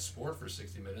to play a sport for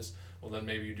 60 minutes, well then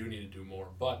maybe you do need to do more.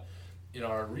 But in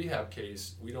our rehab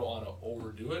case, we don't want to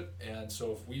overdo it, and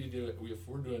so if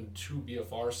we're doing 2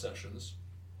 BFR sessions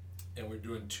and we're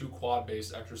doing 2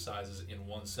 quad-based exercises in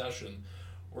one session,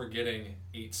 we're getting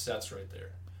 8 sets right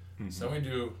there. Mm-hmm. So then we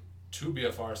do 2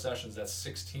 BFR sessions, that's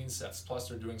 16 sets, plus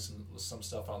they're doing some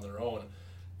stuff on their own.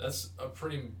 That's a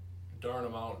pretty darn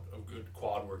amount of good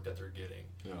quad work that they're getting.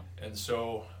 Yeah. And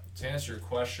so to answer your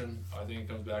question, I think it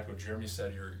comes back to what Jeremy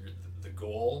said, the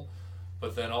goal,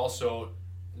 but then also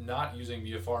not using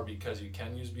BFR because you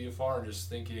can use BFR, and just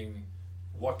thinking,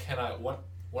 what can't I load,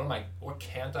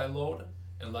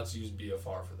 and let's use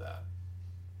BFR for that.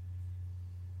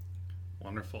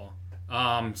 Wonderful.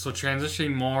 So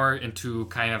transitioning more into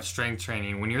kind of strength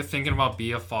training, when you're thinking about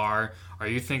BFR, are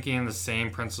you thinking the same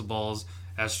principles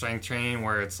as strength training,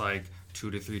 where it's like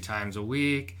 2 to 3 times a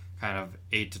week, kind of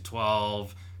 8 to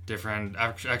 12 different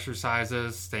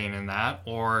exercises, staying in that,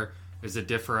 or does it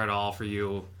differ at all for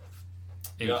you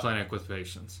in clinic with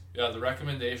patients? Yeah, the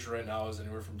recommendation right now is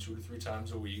anywhere from 2 to 3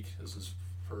 times a week. This is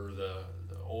for the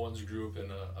Owens Group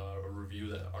in a review,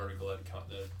 that article that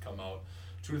had come out,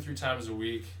 2 to 3 times a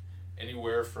week,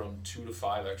 anywhere from 2 to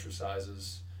 5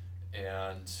 exercises,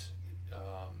 and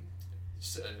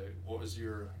what was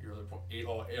your other point?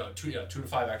 2 to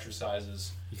 5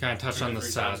 exercises. You kind of touched on the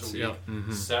sets. Yep.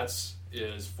 Mm-hmm. Sets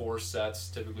is 4 sets,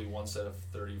 typically 1 set of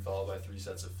 30 followed by 3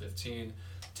 sets of 15.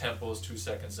 Tempo is 2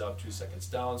 seconds up, 2 seconds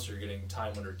down, so you're getting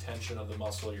time under tension of the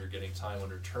muscle, you're getting time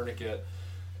under tourniquet,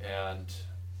 and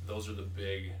those are the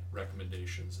big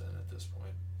recommendations then at this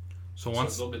point. So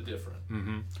it's a little bit different.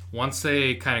 Mm-hmm. Once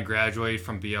they kind of graduate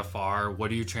from BFR, what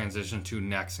do you transition to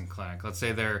next in clinic? Let's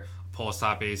say they're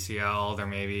post-op ACL, they're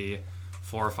maybe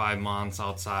 4 or 5 months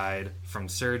outside from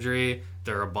surgery,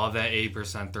 they're above that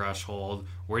 8% threshold.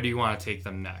 Where do you want to take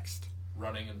them next?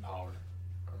 Running and power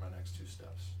are my next 2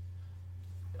 steps.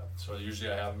 Yeah. So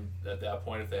usually I have them at that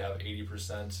point, if they have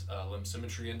 80% limb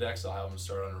symmetry index, I'll have them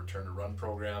start on a return to run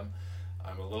program.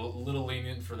 I'm a little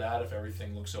lenient for that. If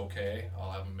everything looks okay,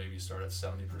 I'll have them maybe start at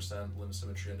 70% limb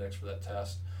symmetry index for that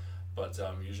test. But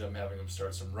usually I'm having them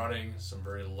start some running, some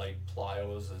very light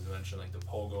plyos, as I mentioned, like the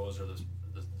pogos or the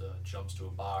jumps to a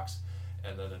box,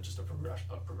 and then just a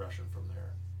progression from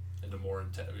there into more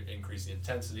increasing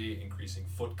intensity, increasing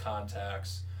foot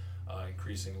contacts,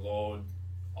 increasing load,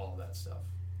 all of that stuff.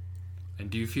 And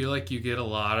do you feel like you get a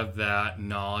lot of that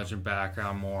knowledge and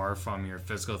background more from your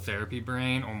physical therapy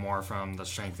brain or more from the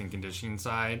strength and conditioning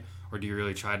side? Or do you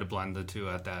really try to blend the two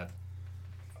at that?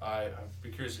 I'd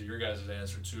be curious of your guys'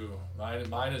 answer too.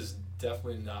 Mine is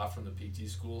definitely not from the PT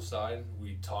school side.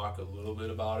 We talk a little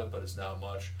bit about it, but it's not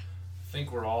much. I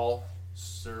think we're all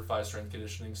certified strength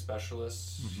conditioning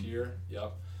specialists here.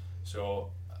 Yep. So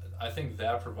I think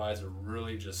that provides a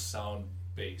really just sound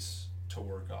base to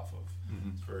work off of.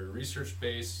 It's very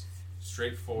research-based,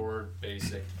 straightforward,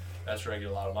 basic. That's where I get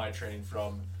a lot of my training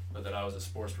from. But then I was a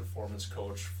sports performance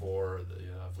coach for the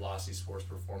Velocity Sports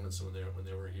Performance when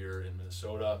they were here in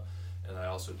Minnesota, and I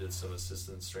also did some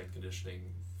assistant strength conditioning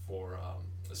for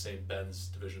the St. Ben's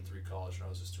Division III college when I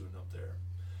was a student up there.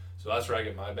 So that's where I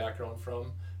get my background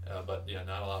from. But yeah,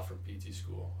 not a lot from PT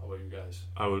school. How about you guys?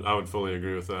 I would fully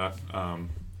agree with that.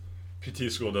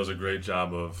 PT school does a great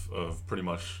job of pretty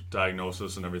much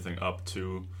diagnosis and everything up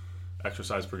to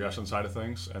exercise progression side of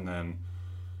things, and then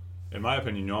in my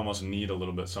opinion you almost need a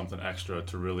little bit something extra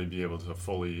to really be able to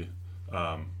fully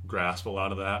grasp a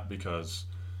lot of that, because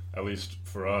at least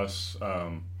for us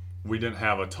we didn't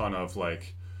have a ton of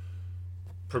like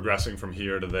progressing from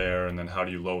here to there and then how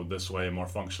do you load this way more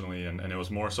functionally, and it was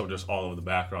more so just all of the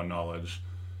background knowledge,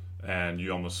 and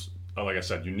you almost, like I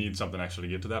said, you need something extra to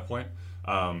get to that point.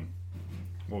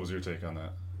 What was your take on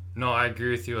that? No, I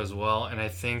agree with you as well, and I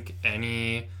think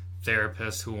any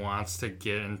therapist who wants to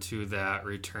get into that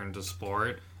return to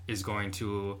sport is going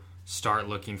to start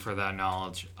looking for that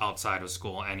knowledge outside of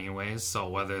school anyways. So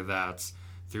whether that's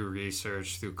through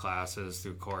research, through classes,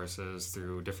 through courses,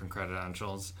 through different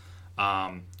credentials,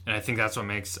 and I think that's what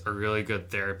makes a really good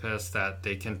therapist, that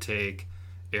they can take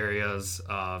areas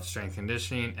of strength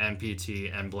conditioning and PT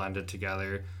and blend it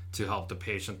together to help the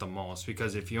patient the most.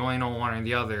 Because if you only know one or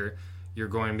the other, you're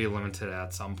going to be limited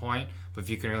at some point. But if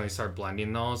you can really start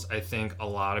blending those, I think a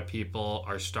lot of people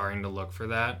are starting to look for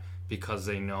that because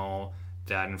they know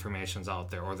that information's out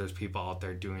there, or there's people out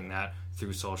there doing that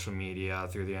through social media,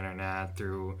 through the internet,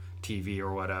 through TV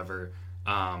or whatever.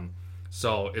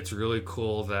 So it's really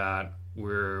cool that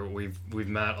we've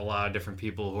met a lot of different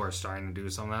people who are starting to do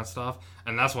some of that stuff,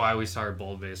 and that's why we started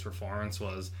Bold Base Performance.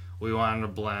 Was we wanted to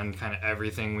blend kind of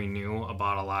everything we knew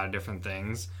about a lot of different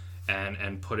things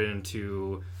and put it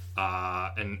into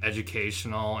an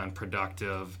educational and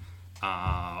productive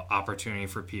opportunity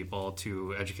for people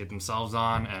to educate themselves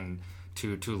on and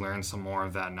to learn some more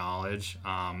of that knowledge,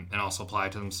 and also apply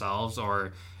it to themselves.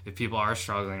 Or if people are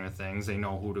struggling with things, they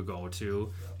know who to go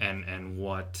to and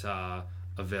what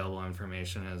available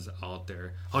information is out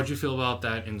there. How'd you feel about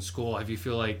that in school? Have you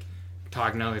feel like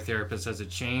talking to other therapists, has it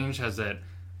changed? Has it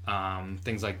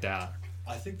things like that?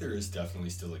 I think there is definitely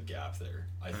still a gap there.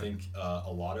 I think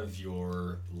a lot of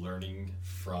your learning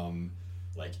from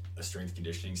like a strength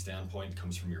conditioning standpoint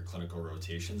comes from your clinical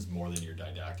rotations more than your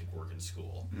didactic work in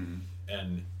school.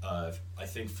 And I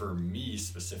think for me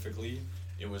specifically,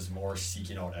 it was more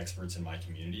seeking out experts in my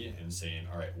community and saying,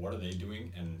 all right, what are they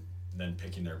doing? And then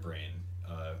picking their brain.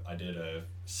 I did a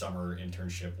summer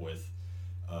internship with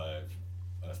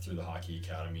through the Hockey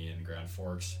Academy in Grand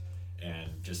Forks,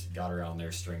 and just got around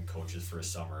their strength coaches for a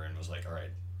summer and was like, all right,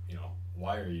 you know,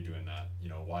 why are you doing that? You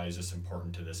know, why is this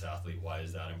important to this athlete? Why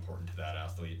is that important to that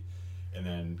athlete? And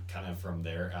then kind of from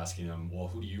there asking them, well,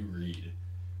 who do you read?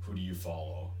 Who do you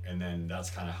follow? And then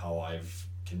that's kind of how I've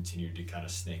continued to kind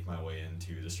of snake my way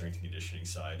into the strength and conditioning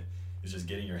side, is just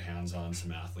getting your hands on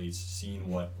some athletes, seeing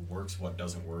what works, what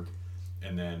doesn't work,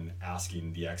 and then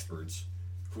asking the experts,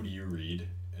 who do you read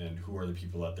and who are the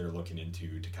people that they're looking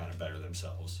into to kind of better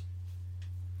themselves.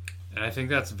 And I think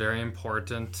that's very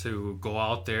important to go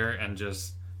out there and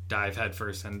just dive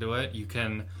headfirst into it. You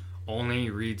can only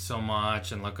read so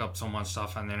much and look up so much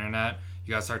stuff on the internet.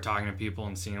 You gotta start talking to people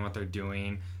and seeing what they're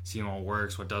doing, seeing what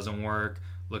works, what doesn't work,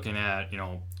 looking at,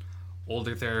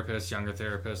 older therapists, younger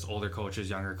therapists, older coaches,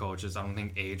 younger coaches. I don't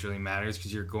think age really matters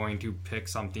because you're going to pick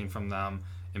something from them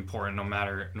important no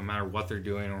matter what they're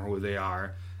doing or who they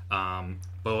are.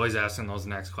 But always asking those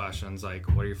next questions, like,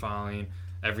 what are you following?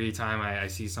 Every time I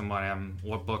see somebody,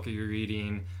 what book are you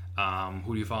reading?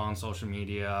 Who do you follow on social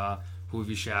media? Who have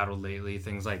you shadowed lately?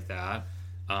 Things like that.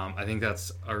 I think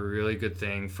that's a really good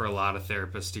thing for a lot of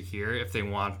therapists to hear if they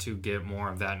want to get more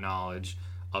of that knowledge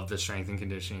of the strength and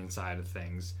conditioning side of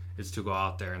things, is to go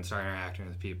out there and start interacting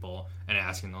with people and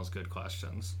asking those good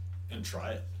questions. And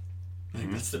try it.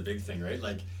 Like, that's the big thing, right?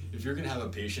 Like, if you're going to have a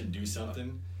patient do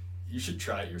something, you should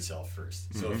try it yourself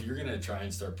first. So if you're going to try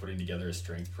and start putting together a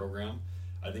strength program,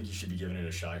 I think you should be giving it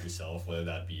a shot yourself, whether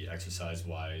that be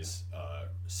exercise-wise,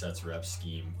 sets, reps,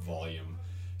 scheme, volume.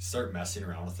 Start messing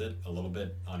around with it a little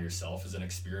bit on yourself as an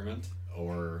experiment,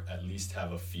 or at least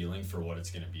have a feeling for what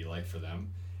it's going to be like for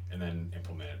them, and then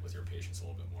implement it with your patients a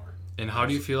little bit more. And how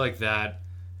do you feel like that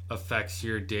affects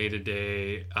your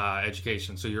day-to-day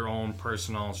education? So your own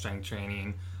personal strength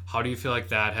training, how do you feel like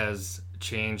that has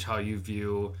changed how you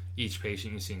view each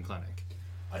patient you see in clinic?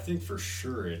 I think for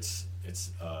sure it's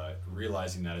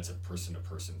realizing that it's a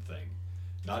person-to-person thing.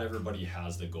 Not everybody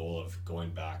has the goal of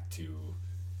going back to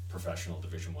professional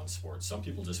Division I sports. Some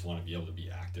people just want to be able to be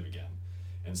active again.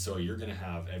 And so you're going to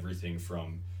have everything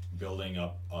from building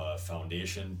up a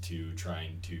foundation to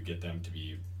trying to get them to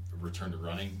be return to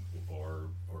running or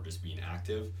just being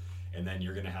active. And then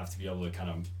you're going to have to be able to kind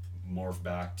of morph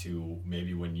back to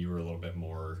maybe when you were a little bit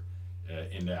more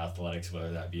into athletics,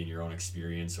 whether that be in your own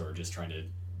experience or just trying to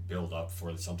build up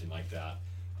for something like that.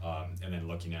 And then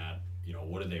looking at,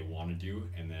 what do they want to do,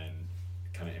 and then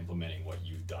kind of implementing what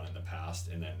you've done in the past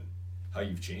and then how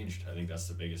you've changed. I think that's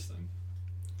the biggest thing.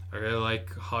 I really like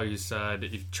how you said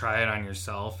you try it on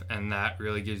yourself, and that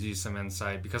really gives you some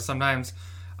insight, because sometimes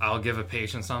I'll give a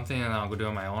patient something and I'll go do it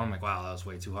on my own. I'm like, wow, that was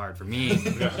way too hard for me.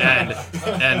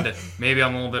 and maybe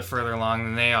I'm a little bit further along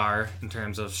than they are in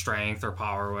terms of strength or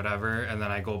power or whatever, and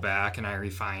then I go back and I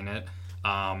refine it.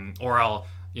 Or I'll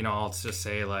just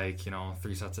say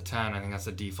 3 sets of 10. I think that's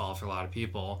the default for a lot of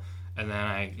people. And then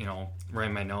I,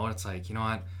 write my note. It's like,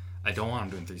 what? I don't want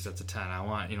them doing 3 sets of 10. I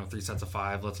want, 3 sets of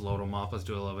 5. Let's load them up. Let's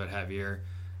do it a little bit heavier.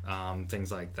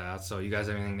 Things like that. So you guys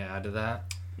have anything to add to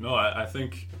that? No, I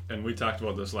think, and we talked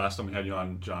about this last time we had you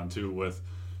on, John, too, with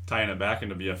tying it back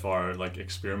into BFR, like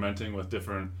experimenting with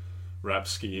different rep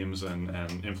schemes and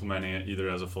implementing it either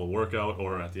as a full workout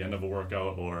or at the end of a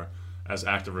workout or as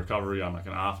active recovery on like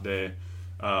an off day.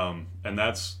 And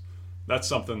that's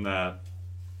something that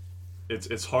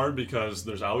it's hard because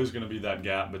there's always going to be that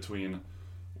gap between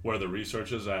where the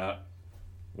research is at,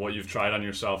 what you've tried on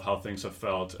yourself, how things have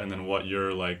felt, and then what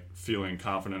you're like feeling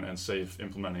confident and safe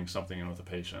implementing something in with a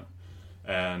patient.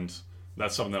 And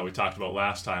that's something that we talked about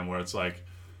last time, where it's like,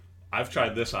 I've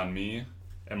tried this on me.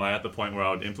 Am I at the point where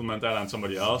I would implement that on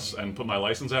somebody else and put my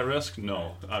license at risk?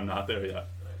 No, I'm not there yet.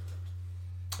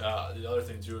 The other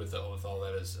thing too with all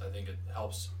that is I think it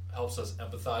helps us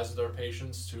empathize with our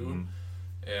patients too,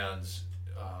 and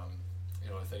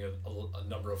I think a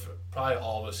number of, probably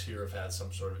all of us here have had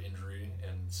some sort of injury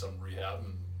and some rehab,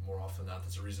 and more often than not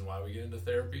that's the reason why we get into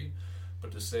therapy.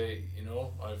 But to say,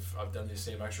 I've done these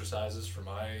same exercises for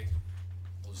my,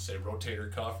 let's say,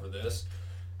 rotator cuff or this,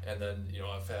 and then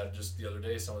I've had just the other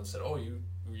day someone said, oh,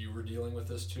 you were dealing with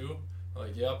this too? I'm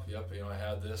like, yep, I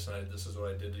had this, and this is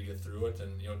what I did to get through it,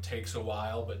 and it takes a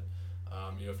while, but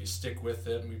if you stick with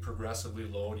it and we progressively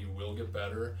load, you will get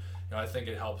better. I think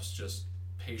it helps just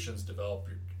patients develop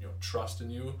trust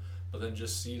in you, but then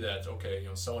just see that, okay,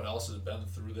 someone else has been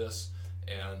through this,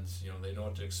 and they know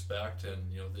what to expect, and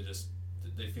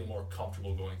they feel more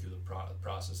comfortable going through the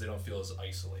process. They don't feel as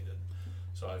isolated.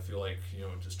 So I feel like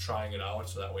just trying it out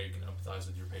so that way you can empathize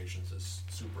with your patients is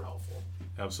super helpful.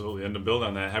 Absolutely, and to build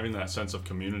on that, having that sense of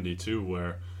community too,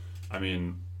 where, I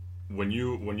mean, when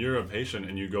you're a patient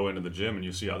and you go into the gym and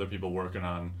you see other people working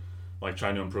on, like,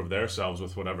 trying to improve themselves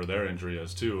with whatever their injury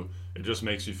is too, it just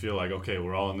makes you feel like, okay,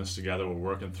 we're all in this together, we're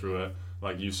working through it.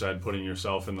 Like you said, putting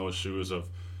yourself in those shoes of,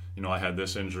 I had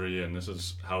this injury and this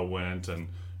is how it went, and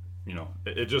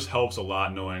it just helps a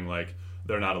lot knowing like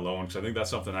they're not alone. Because I think that's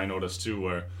something I noticed too,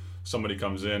 where somebody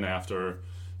comes in after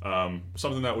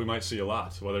something that we might see a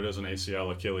lot, whether it is an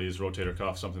ACL, Achilles, rotator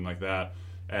cuff, something like that,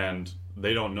 and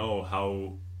they don't know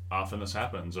how often this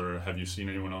happens, or have you seen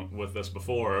anyone with this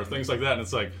before, or things like that, and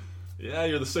it's like, yeah,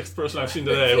 you're the sixth person I've seen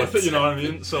today with it, you know what I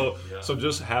mean? So so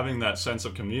just having that sense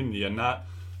of community and not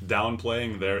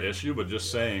downplaying their issue, but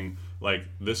just saying, like,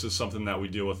 this is something that we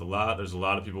deal with a lot. There's a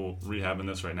lot of people rehabbing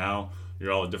this right now.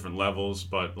 You're all at different levels,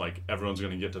 but like everyone's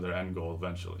going to get to their end goal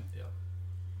eventually. Yeah.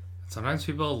 Sometimes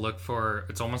people look for,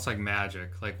 it's almost like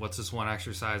magic. Like, what's this one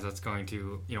exercise that's going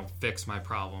to, fix my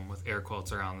problem, with air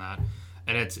quotes around that.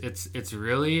 And it's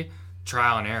really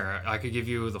trial and error. I could give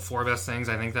you the 4 best things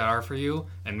I think that are for you,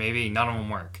 and maybe none of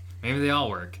them work. Maybe they all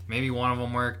work. Maybe one of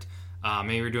them worked.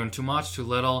 Maybe you're doing too much, too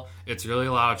little. It's really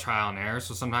a lot of trial and error.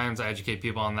 So sometimes I educate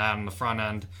people on that on the front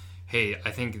end. Hey,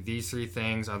 I think these 3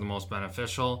 things are the most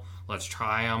beneficial. Let's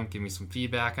try them. Give me some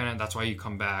feedback on it. That's why you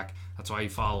come back. That's why you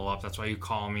follow up. That's why you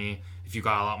call me. If you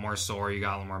got a lot more sore, you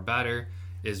got a lot more better,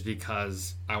 is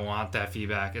because I want that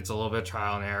feedback. It's a little bit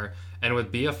trial and error. And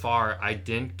with BFR, I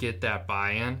didn't get that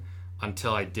buy-in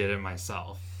until I did it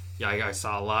myself. Yeah, I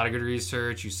saw a lot of good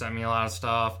research. You sent me a lot of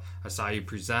stuff. I saw you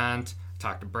present.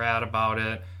 Talked to Brad about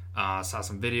it, saw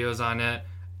some videos on it.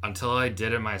 Until I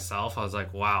did it myself, I was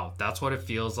like, wow, that's what it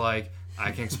feels like.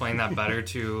 I can explain that better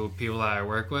to people that I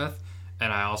work with,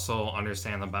 and I also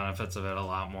understand the benefits of it a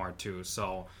lot more too.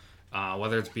 So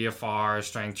whether it's BFR,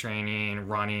 strength training,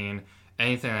 running,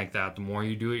 anything like that, the more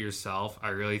you do it yourself, I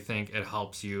really think it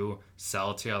helps you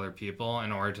sell to other people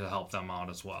in order to help them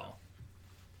out as well.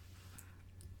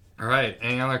 All right,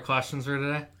 any other questions for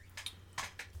today?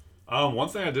 One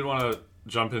thing I did want to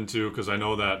jump into, because I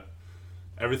know that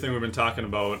everything we've been talking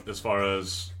about as far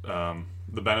as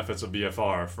the benefits of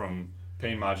BFR, from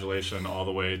pain modulation all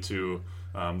the way to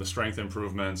the strength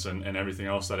improvements and everything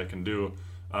else that it can do,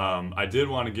 I did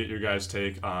want to get your guys'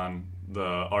 take on the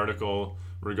article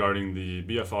regarding the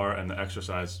BFR and the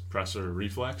exercise pressor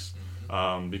reflex,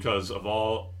 because of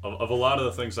a lot of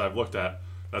the things I've looked at,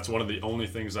 that's one of the only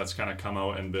things that's kind of come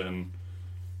out and been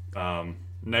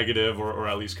negative, or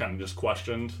at least kind of just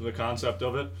questioned the concept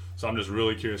of it. So I'm just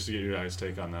really curious to get your guys'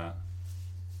 take on that.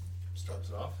 Starts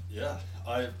it off. Yeah,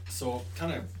 so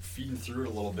kind of feeding through it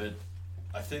a little bit.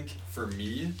 I think for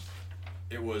me,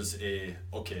 it was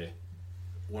okay,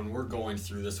 when we're going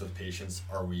through this with patients,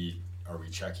 are we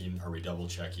checking? Are we double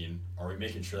checking? Are we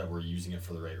making sure that we're using it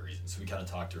for the right reasons? So we kind of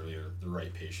talked earlier, the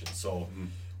right patient. So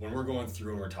when we're going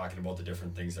through and we're talking about the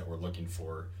different things that we're looking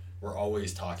for, we're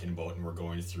always talking about, and we're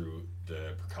going through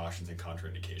the precautions and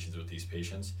contraindications with these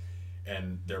patients.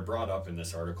 And they're brought up in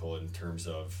this article in terms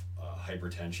of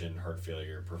hypertension, heart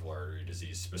failure, peripheral artery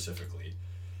disease specifically.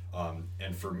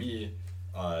 And for me,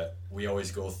 we always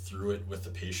go through it with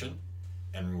the patient,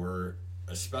 and we're,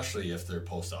 especially if they're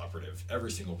post-operative,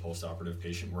 every single post-operative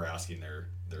patient, we're asking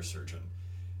their surgeon,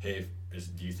 hey,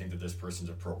 do you think that this person's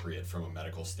appropriate from a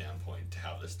medical standpoint to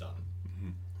have this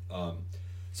done?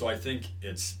 So I think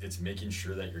it's making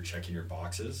sure that you're checking your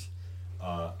boxes.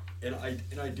 And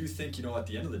I do think, at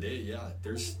the end of the day, yeah,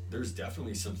 there's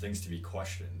definitely some things to be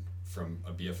questioned from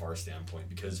a BFR standpoint,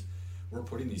 because we're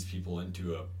putting these people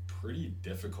into a pretty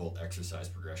difficult exercise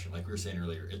progression. Like we were saying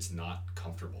earlier, it's not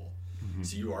comfortable.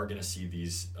 So you are going to see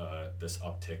this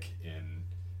uptick in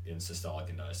systolic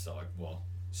and diastolic,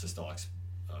 systolic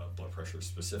blood pressure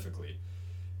specifically.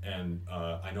 And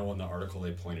I know in the article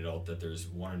they pointed out that there's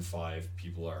 1 in 5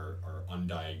 people are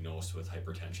undiagnosed with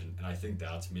hypertension, and I think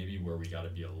that's maybe where we got to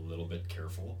be a little bit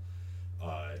careful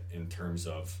in terms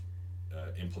of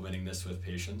implementing this with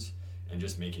patients, and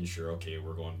just making sure, okay,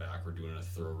 we're going back, we're doing a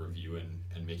thorough review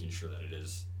and making sure that it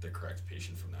is the correct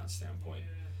patient from that standpoint.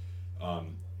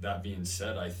 That being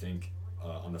said, I think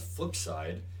on the flip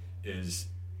side is,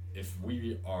 if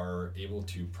we are able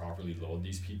to properly load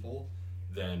these people,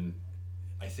 then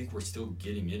I think we're still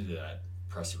getting into that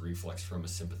pressor reflex from a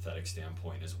sympathetic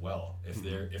standpoint as well. If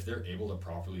they're able to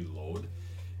properly load,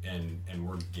 and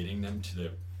we're getting them to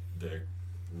the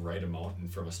right amount,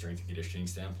 and from a strength and conditioning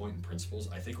standpoint and principles,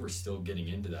 I think we're still getting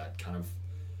into that kind of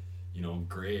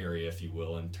gray area, if you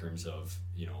will, in terms of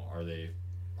are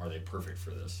they perfect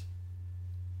for this?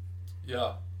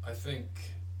 Yeah, I think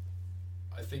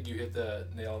you hit the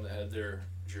nail on the head there,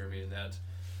 Jeremy, in that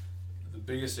the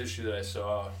biggest issue that I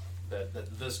saw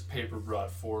that this paper brought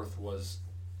forth was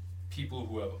people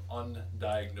who have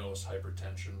undiagnosed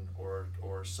hypertension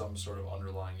or some sort of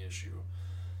underlying issue.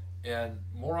 And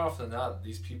more often than not,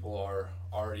 these people are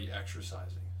already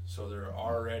exercising. So they're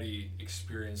already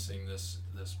experiencing this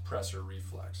pressor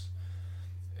reflex.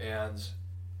 And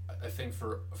I think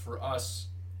for us,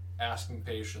 asking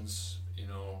patients,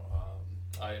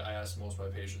 I ask most of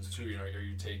my patients too, are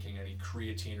you taking any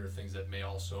creatine or things that may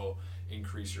also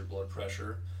increase your blood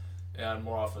pressure? And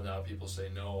more often than not, people say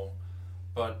no.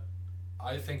 But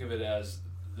I think of it as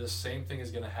this same thing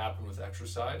is going to happen with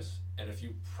exercise. And if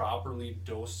you properly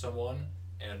dose someone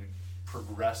and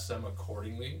progress them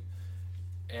accordingly,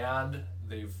 and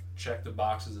they've checked the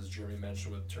boxes, as Jeremy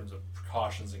mentioned, with terms of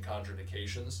precautions and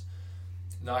contraindications,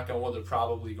 knock on wood, they're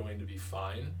probably going to be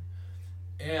fine.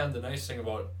 And the nice thing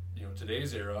about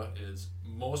today's era is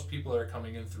most people that are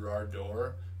coming in through our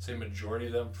door, say majority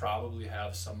of them probably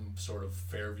have some sort of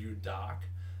Fairview doc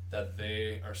that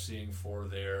they are seeing for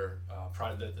their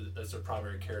that's their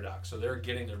primary care doc. So they're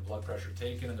getting their blood pressure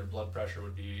taken, and their blood pressure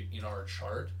would be in our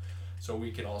chart, so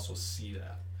we can also see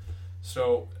that.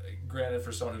 So granted,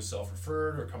 for someone who's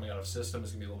self-referred or coming out of system,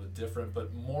 it's going to be a little bit different,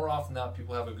 but more often than not,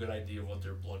 people have a good idea of what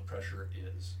their blood pressure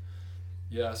is.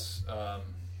 Yes,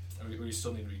 we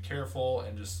still need to be careful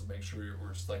and just make sure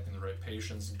we're selecting the right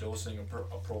patients, dosing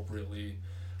appropriately,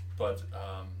 but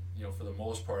for the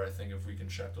most part, I think if we can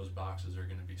check those boxes, they're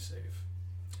going to be safe.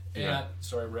 Yeah. And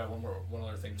sorry, Brad, one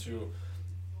other thing too.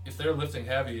 If they're lifting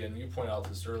heavy, and you pointed out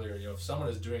this earlier, if someone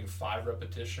is doing 5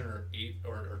 repetition or 8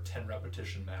 or 10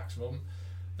 repetition maximum,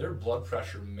 their blood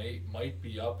pressure might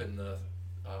be up in the,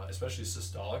 especially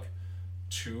systolic,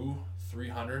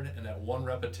 200-300, and that 1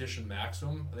 repetition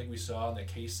maximum, I think we saw in the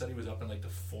case study, was up in like the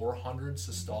 400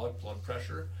 systolic blood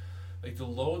pressure. Like the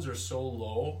loads are so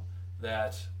low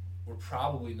that we're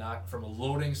probably not, from a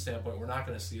loading standpoint, we're not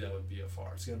going to see that with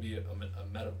BFR. It's going to be a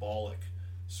metabolic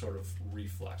sort of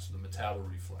reflex, the metabolic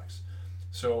reflex.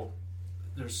 So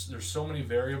there's so many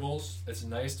variables. It's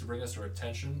nice to bring us to our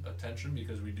attention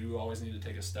because we do always need to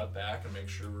take a step back and make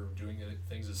sure we're doing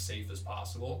things as safe as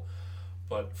possible.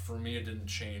 But for me, it didn't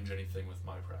change anything with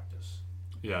my practice.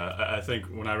 Yeah, I think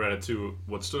when I read it too,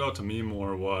 what stood out to me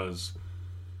more was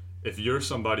if you're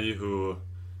somebody who,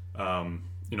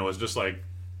 is just like,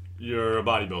 you're a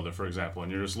bodybuilder, for example,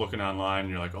 and you're just looking online and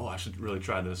you're like, oh, I should really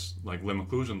try this like limb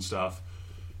occlusion stuff.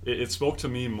 It spoke to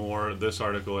me more, this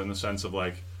article, in the sense of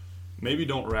like, maybe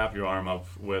don't wrap your arm up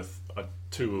with a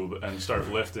tube and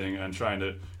start lifting and trying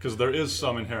to, because there is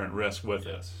some inherent risk with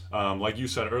it. Like you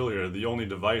said earlier, the only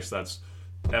device that's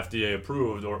FDA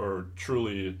approved or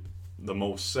truly the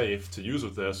most safe to use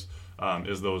with this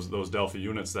is those Delphi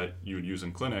units that you would use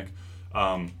in clinic.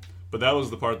 But that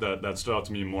was the part that stood out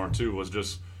to me more too, was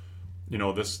just,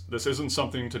 this isn't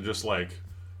something to just like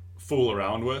fool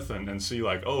around with and see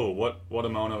like, oh, what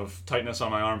amount of tightness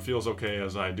on my arm feels okay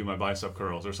as I do my bicep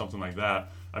curls or something like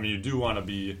that. I mean, you do want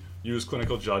to use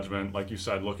clinical judgment, like you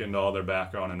said, look into all their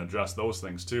background and address those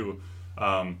things too.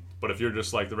 But if you're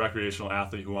just like the recreational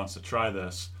athlete who wants to try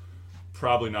this,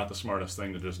 probably not the smartest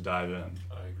thing to just dive in.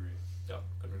 I agree. Yeah,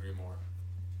 couldn't agree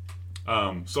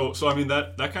more. So I mean,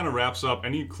 that kind of wraps up.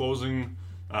 Any closing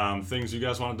things you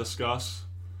guys want to discuss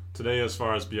today as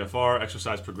far as BFR,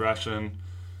 exercise progression,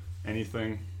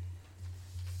 anything?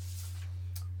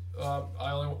 I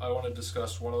want to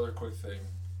discuss one other quick thing.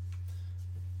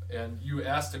 And you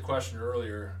asked a question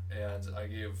earlier, and I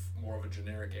gave more of a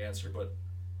generic answer, but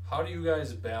how do you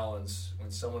guys balance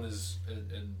when someone is,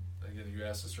 and again, you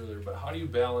asked this earlier, but how do you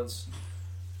balance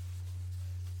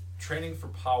training for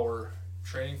power,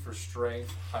 training for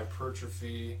strength,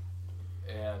 hypertrophy,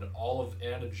 and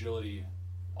and agility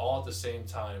all at the same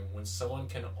time when someone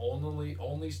can only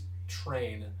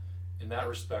train in that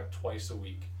respect twice a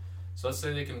week? So let's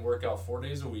say they can work out 4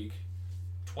 days a week,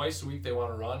 twice a week they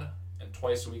want to run, and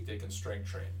twice a week they can strength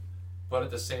train. But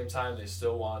at the same time, they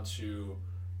still want to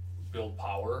build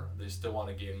power, they still want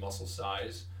to gain muscle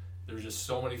size. There's just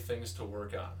so many things to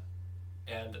work on.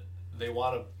 And they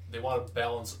want to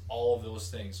balance all of those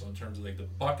things. So in terms of like the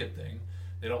bucket thing,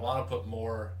 they don't want to put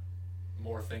more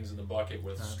things in the bucket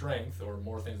with strength or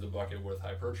more things in the bucket with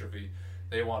hypertrophy.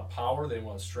 They want power, they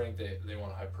want strength, they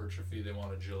want hypertrophy, they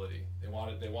want agility. They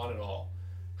want it all.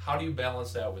 How do you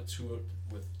balance that with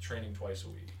training twice a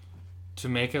week? To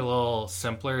make it a little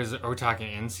simpler, are we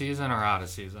talking in season or out of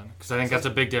season? Because I think that's a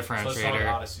big differentiator. So let's talk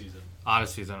out of season. Out of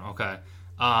season, okay.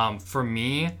 For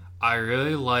me, I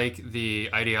really like the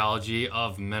ideology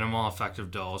of minimal effective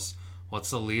dose. What's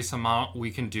the least amount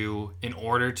we can do in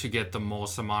order to get the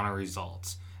most amount of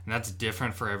results? And that's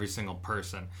different for every single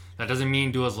person. That doesn't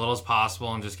mean do as little as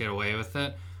possible and just get away with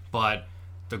it. But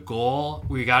the goal,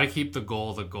 we got to keep the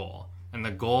goal. And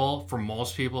the goal for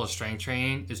most people of strength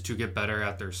training is to get better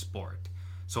at their sport.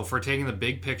 So if we're taking the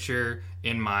big picture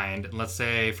in mind, let's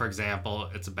say, for example,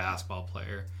 it's a basketball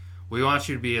player. We want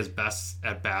you to be as best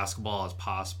at basketball as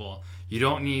possible. You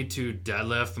don't need to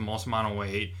deadlift the most amount of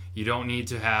weight. You don't need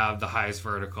to have the highest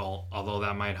vertical, although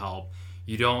that might help.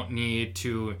 You don't need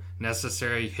to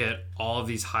necessarily hit all of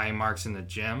these high marks in the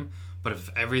gym, but if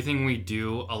everything we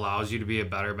do allows you to be a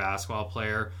better basketball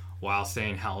player while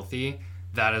staying healthy,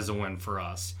 that is a win for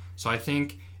us. So I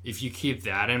think if you keep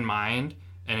that in mind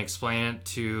and explain it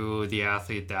to the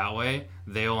athlete that way,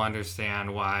 they'll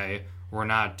understand why we're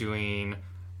not doing,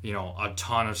 a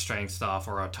ton of strength stuff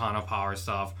or a ton of power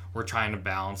stuff. We're trying to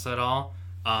balance it all,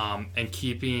 and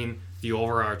keeping the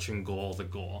overarching goal the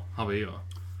goal. How about you?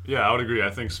 Yeah, I would agree.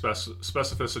 I think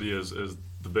specificity is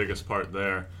the biggest part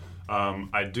there.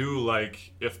 I do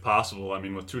like, if possible,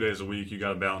 with 2 days a week, you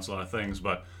got to balance a lot of things,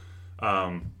 but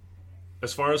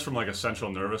as far as from like a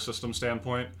central nervous system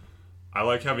standpoint, I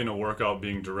like having a workout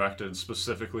being directed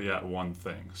specifically at one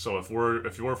thing. So if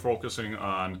you're focusing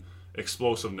on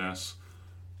explosiveness,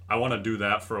 I want to do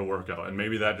that for a workout, and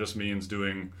maybe that just means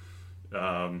doing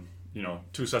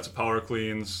 2 sets of power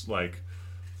cleans, like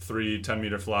 3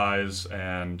 10-meter flies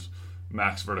and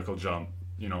max vertical jump,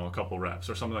 a couple reps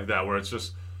or something like that, where it's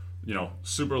just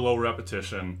super low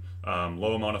repetition,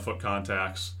 low amount of foot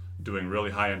contacts, doing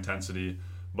really high intensity.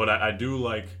 But I do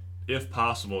like, if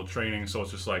possible, training so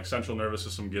it's just like central nervous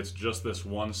system gets just this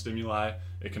one stimuli,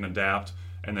 it can adapt,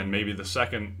 and then maybe the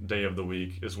second day of the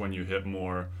week is when you hit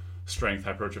more strength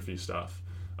hypertrophy stuff.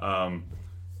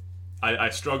 I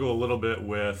struggle a little bit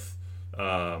with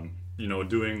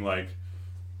doing like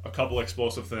a couple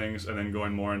explosive things and then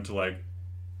going more into like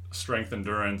strength,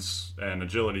 endurance, and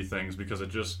agility things, because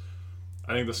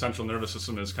I think the central nervous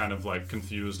system is kind of like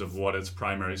confused of what its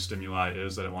primary stimuli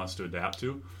is that it wants to adapt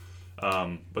to.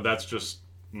 But that's just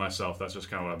myself. That's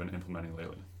just kind of what I've been implementing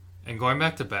lately. And going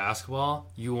back to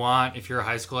basketball, if you're a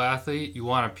high school athlete, you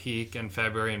want to peak in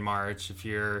February and March. If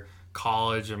you're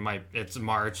college, it's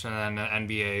March, and then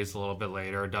the NBA is a little bit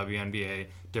later, WNBA,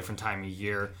 different time of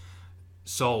year.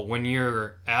 So when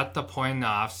you're at the point in the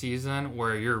off season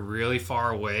where you're really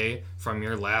far away from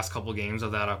your last couple games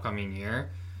of that upcoming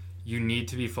year, you need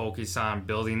to be focused on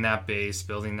building that base,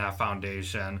 building that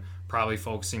foundation, probably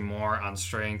focusing more on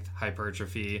strength,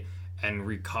 hypertrophy, and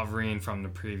recovering from the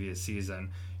previous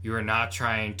season. You are not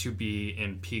trying to be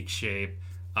in peak shape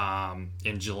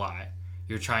in July.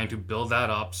 You're trying to build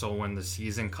that up so when the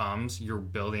season comes, you're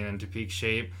building into peak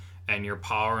shape, and your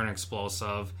power and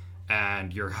explosive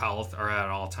and your health are at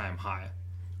an all-time high.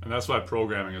 And that's why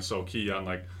programming is so key on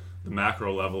like the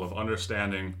macro level of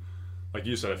understanding. Like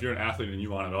you said, if you're an athlete and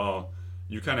you want it all,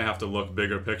 you kind of have to look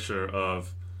bigger picture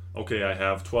of, okay, I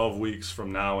have 12 weeks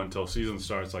from now until season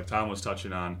starts, like Tom was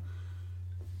touching on.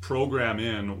 Program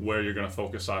in where you're going to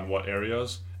focus on what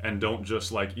areas, and don't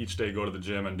just like each day go to the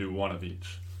gym and do one of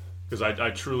each. Because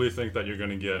I truly think that you're going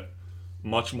to get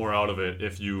much more out of it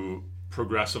if you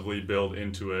progressively build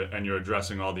into it and you're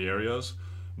addressing all the areas.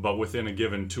 But within a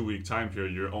given 2-week time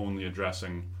period, you're only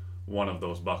addressing one of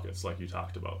those buckets like you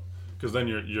talked about. Because then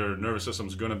your nervous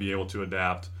system's going to be able to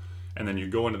adapt, and then you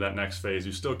go into that next phase.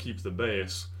 You still keep the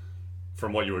base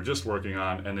from what you were just working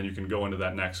on, and then you can go into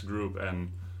that next group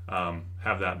and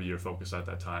have that be your focus at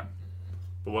that time.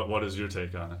 But what is your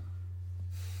take on it?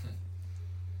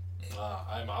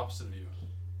 I'm opposite of you.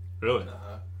 Really?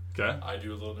 Okay. I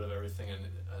do a little bit of everything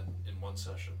in one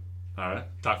session. All right.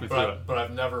 Talk me through it. But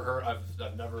I've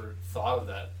never thought of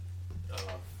that.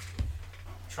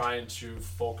 Trying to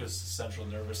focus the central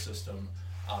nervous system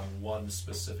on one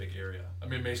specific area. I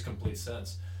mean, it makes complete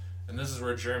sense. And this is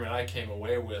where Jeremy and I came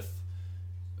away with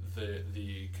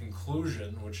the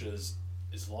conclusion, which is,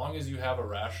 as long as you have a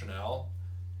rationale,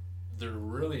 there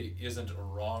really isn't a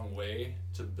wrong way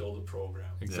to build a program.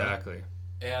 Exactly.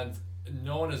 And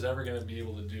no one is ever going to be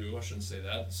able to do, I shouldn't say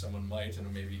that, someone might,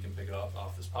 and maybe you can pick it up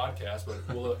off this podcast,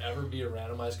 but will there ever be a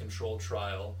randomized controlled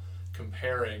trial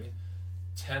comparing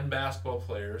 10 basketball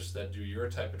players that do your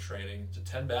type of training to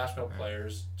 10 basketball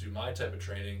players do my type of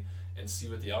training and see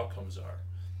what the outcomes are?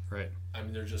 Right. I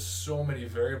mean, there's just so many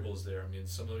variables there. I mean,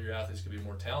 some of your athletes could be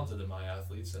more talented than my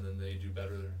athletes, and then they do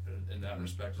better in that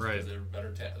respect because they're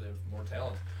better. They have more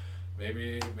talent.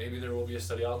 Maybe there will be a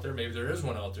study out there. Maybe there is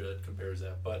one out there that compares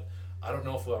that. But I don't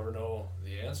know if we'll ever know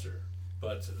the answer.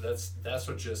 But that's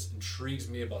what just intrigues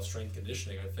me about strength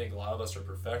conditioning. I think a lot of us are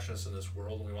perfectionists in this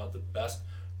world, and we want the best,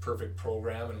 perfect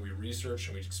program, and we research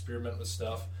and we experiment with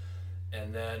stuff,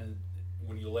 and then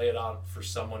when you lay it out for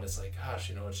someone, it's like, gosh,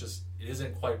 it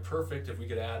isn't quite perfect. If we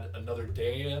could add another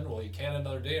day in, well, you can't add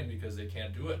another day in because they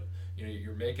can't do it.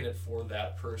 You're making it for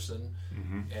that person,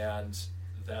 and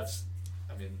that's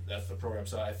the program.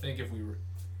 So I think if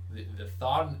the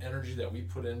thought and energy that we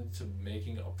put into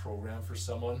making a program for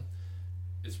someone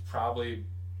is probably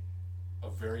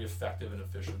a very effective and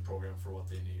efficient program for what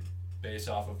they need, based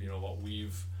off of what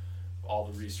we've all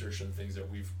the research and things that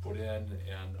we've put in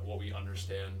and what we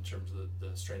understand in terms of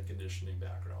the strength conditioning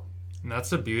background. And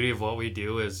that's the beauty of what we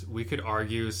do is we could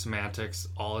argue semantics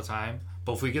all the time,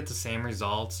 but if we get the same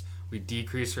results, we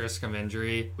decrease risk of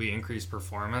injury, we increase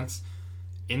performance.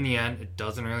 In the end, it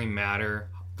doesn't really matter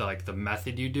the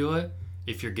method you do it.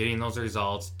 If you're getting those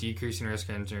results, decreasing risk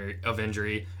of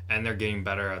injury, and they're getting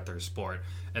better at their sport.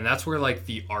 And that's where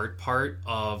the art part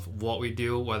of what we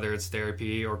do, whether it's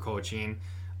therapy or coaching,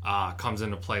 comes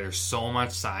into play. There's so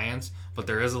much science, but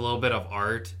there is a little bit of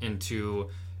art into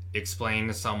explaining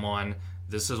to someone,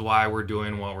 this is why we're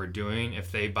doing what we're doing.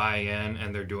 If they buy in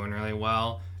and they're doing really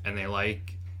well and they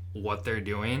like what they're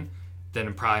doing, then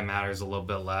it probably matters a little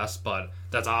bit less. But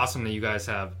that's awesome that you guys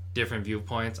have different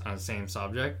viewpoints on the same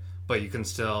subject, but you can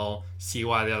still see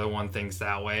why the other one thinks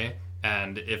that way.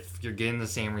 And if you're getting the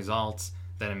same results,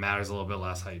 then it matters a little bit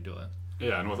less how you do it.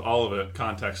 Yeah, and with all of it,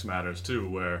 context matters too,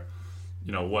 where,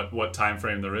 what time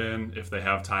frame they're in, if they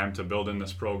have time to build in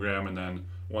this program, and then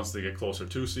once they get closer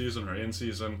to season or in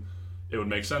season, it would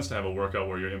make sense to have a workout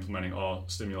where you're implementing all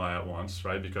stimuli at once,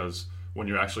 right? Because when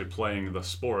you're actually playing the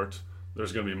sport,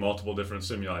 there's going to be multiple different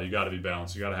stimuli. You got to be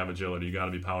balanced, you got to have agility, you got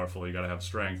to be powerful, you got to have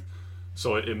strength.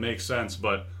 So it makes sense,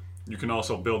 but you can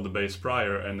also build the base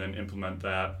prior and then implement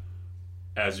that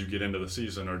as you get into the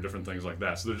season or different things like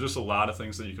that. So there's just a lot of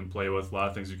things that you can play with, a lot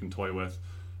of things you can toy with.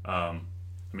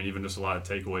 Even just a lot of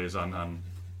takeaways on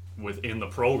within the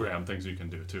program, things you can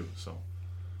do too. So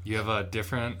you have a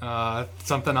different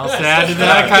something else to add to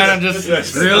that? Kind of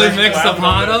just really mix the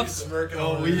pot up?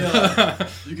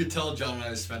 You could tell John and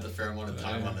I spent a fair amount of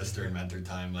time on this during mentor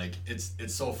time.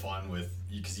 It's so fun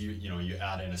because you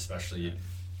add in especially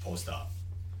post-op.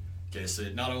 Okay, so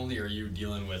not only are you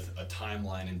dealing with a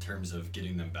timeline in terms of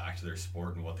getting them back to their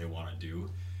sport and what they want to do,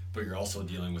 but you're also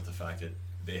dealing with the fact that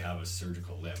they have a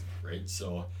surgical limb, right?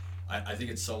 So I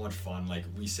think it's so much fun.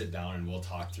 We sit down and we'll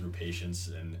talk through patients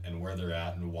and where they're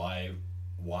at and why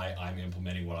I'm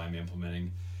implementing what I'm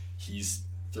implementing. He's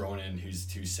throwing in his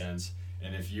 2 cents.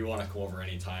 And if you want to go over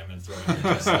any time and throw in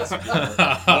your 2 cents, more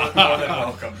than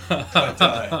welcome.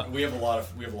 But we have a lot of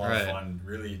fun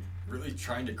really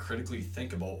trying to critically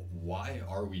think about why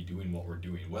are we doing what we're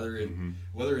doing, whether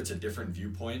it's a different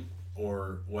viewpoint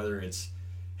or whether it's,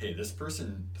 hey, this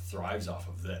person thrives off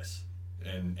of this,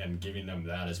 and giving them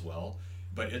that as well.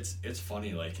 But it's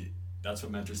funny, that's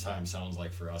what Mentors Time sounds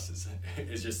like for us,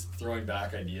 is just throwing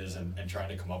back ideas and trying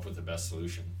to come up with the best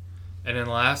solution. And in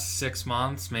the last 6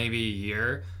 months, maybe a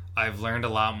year, I've learned a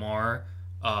lot more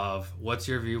of what's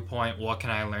your viewpoint, what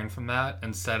can I learn from that,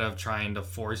 instead of trying to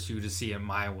force you to see it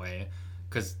my way,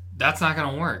 because that's not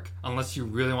going to work unless you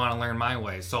really want to learn my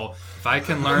way. So if I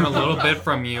can learn a little bit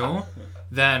from you,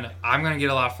 then I'm going to get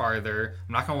a lot farther.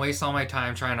 I'm not going to waste all my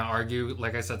time trying to argue,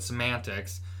 like I said,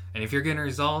 semantics. And if you're getting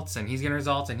results and he's getting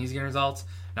results and he's getting results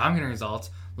and I'm getting results,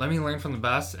 let me learn from the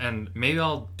best and maybe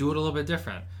I'll do it a little bit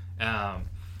different.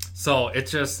 So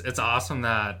it's awesome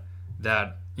that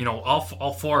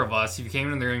all 4 of us, if you came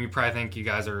into the room, you probably think you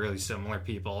guys are really similar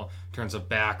people in terms of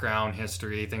background,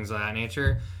 history, things of that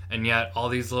nature. And yet all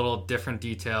these little different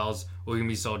details we can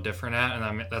be so different at.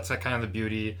 And that's kind of the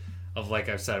beauty of, like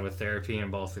I've said, with therapy and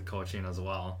both the coaching as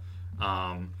well.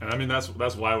 And that's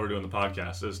why we're doing the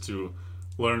podcast, is to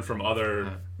learn from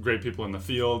other great people in the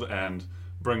field and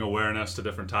bring awareness to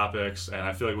different topics. And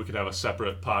I feel like we could have a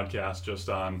separate podcast just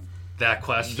on that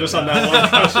question. Just on that one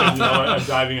question, and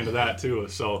diving into that too.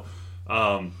 So,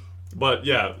 but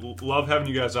yeah, love having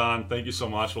you guys on. Thank you so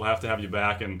much. We'll have to have you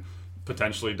back and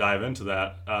potentially dive into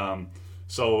that.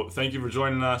 So thank you for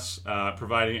joining us,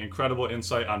 providing incredible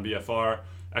insight on BFR,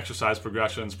 exercise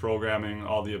progressions, programming,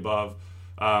 all the above.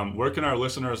 Where can our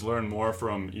listeners learn more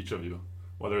from each of you?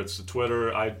 Whether it's the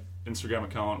Twitter, Instagram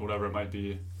account, whatever it might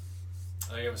be.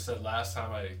 Like I said last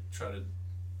time, I try to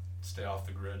stay off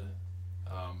the grid.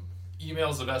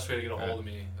 Email is the best way to get a hold of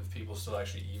me if people still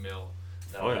actually email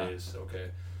nowadays.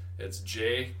 Okay, it's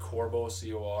J Corbo,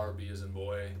 C-O-R-B as in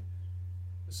boy.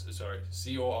 Sorry,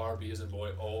 C-O-R-B as in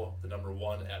boy, O, the number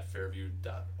 1 at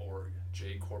fairview.org.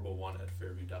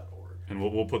 jcorbo1@fairview.org. And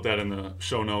we'll put that in the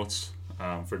show notes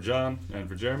for John and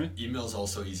for Jeremy. Email is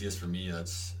also easiest for me.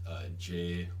 That's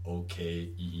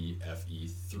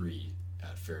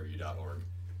JOKEEFE3@fairview.org.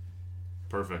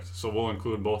 Perfect. So we'll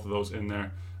include both of those in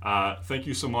there. Thank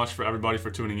you so much for everybody for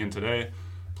tuning in today.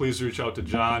 Please reach out to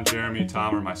John, Jeremy,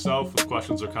 Tom, or myself with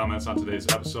questions or comments on today's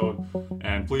episode.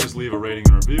 And please leave a rating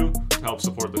and review to help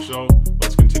support the show.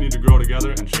 Let's continue to grow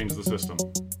together and change the system.